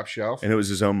on the top shelf. And it was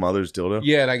his own mother's dildo.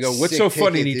 Yeah, and I go, "What's Sick so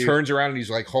funny?" ticket, And he dude. turns around and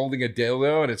he's like holding a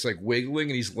dildo, and it's like wiggling,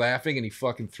 and he's laughing, and he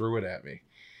fucking threw it at me.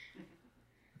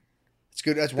 It's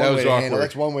good. That's That one was way to handle. awkward.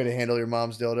 That's one way to handle your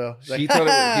mom's dildo. It's like, He thought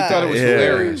it was Yeah.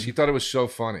 hilarious. He thought it was so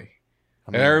funny.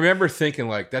 I And I remember thinking,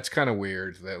 like, that's kind of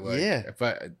weird. That like, Yeah. if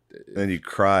I Then you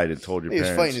cried and told your he was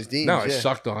parents. fighting his demons. no, I yeah.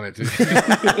 sucked on it. Dude.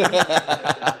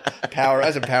 Power.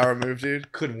 That's a power move,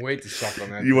 dude. Couldn't wait to suck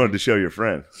on that. You wanted to show your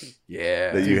friend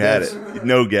yeah. that you Dude, had that's- it.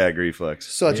 No gag reflex.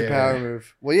 Such a Yeah. power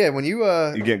move. Well, yeah, when you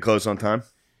You getting close on time?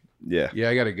 Yeah. Yeah,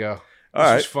 I gotta go. All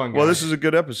right. was fun, Well, guys. this is a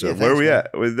good episode. Yeah, Where are we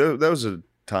thanks, at? That was a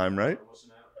time, right?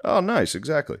 Oh, nice.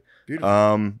 Exactly.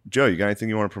 Beautiful. Joe, you got anything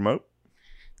you want to promote?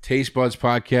 Taste Buds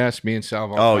podcast. Me and Sal.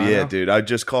 Oh Valcano. yeah, dude. I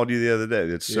just called you the other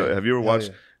day. It's so, Yeah. have you ever Hell watched?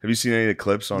 yeah. Have you seen any of the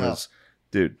clips on No. his?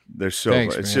 Dude, they're so.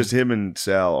 Thanks, It's man. just him and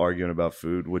Sal arguing about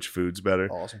food, which food's better,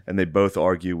 Awesome. and they both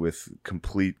argue with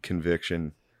complete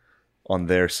conviction on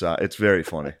their side. It's very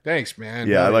funny. Thanks, man.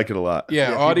 Yeah, I like it a lot.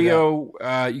 Yeah, Yeah, audio.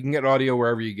 You can get audio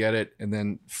wherever you get it, and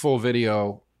then full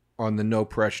video on the No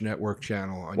Pressure Network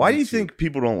channel. On Why do you YouTube. think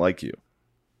people don't like you?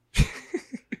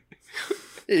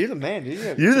 Yeah, you're the man,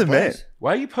 dude. You're the man.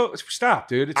 Why you stop,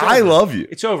 dude? It's I over. love you.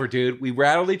 It's over, dude. We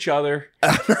rattled each other.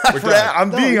 I'm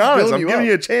No, being he's honest. building I'm you giving up.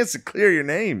 you a chance to clear your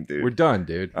name, dude. We're done,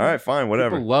 dude. All right, fine,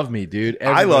 whatever. People love me, dude.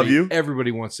 I love you.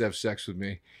 Everybody wants to have sex with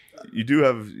me. You do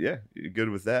have, yeah, you're good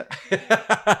with that.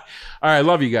 All right,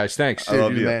 love you guys. Thanks. I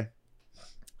love Dude, you're you.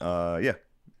 the man. Yeah.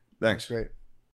 Thanks. That's great.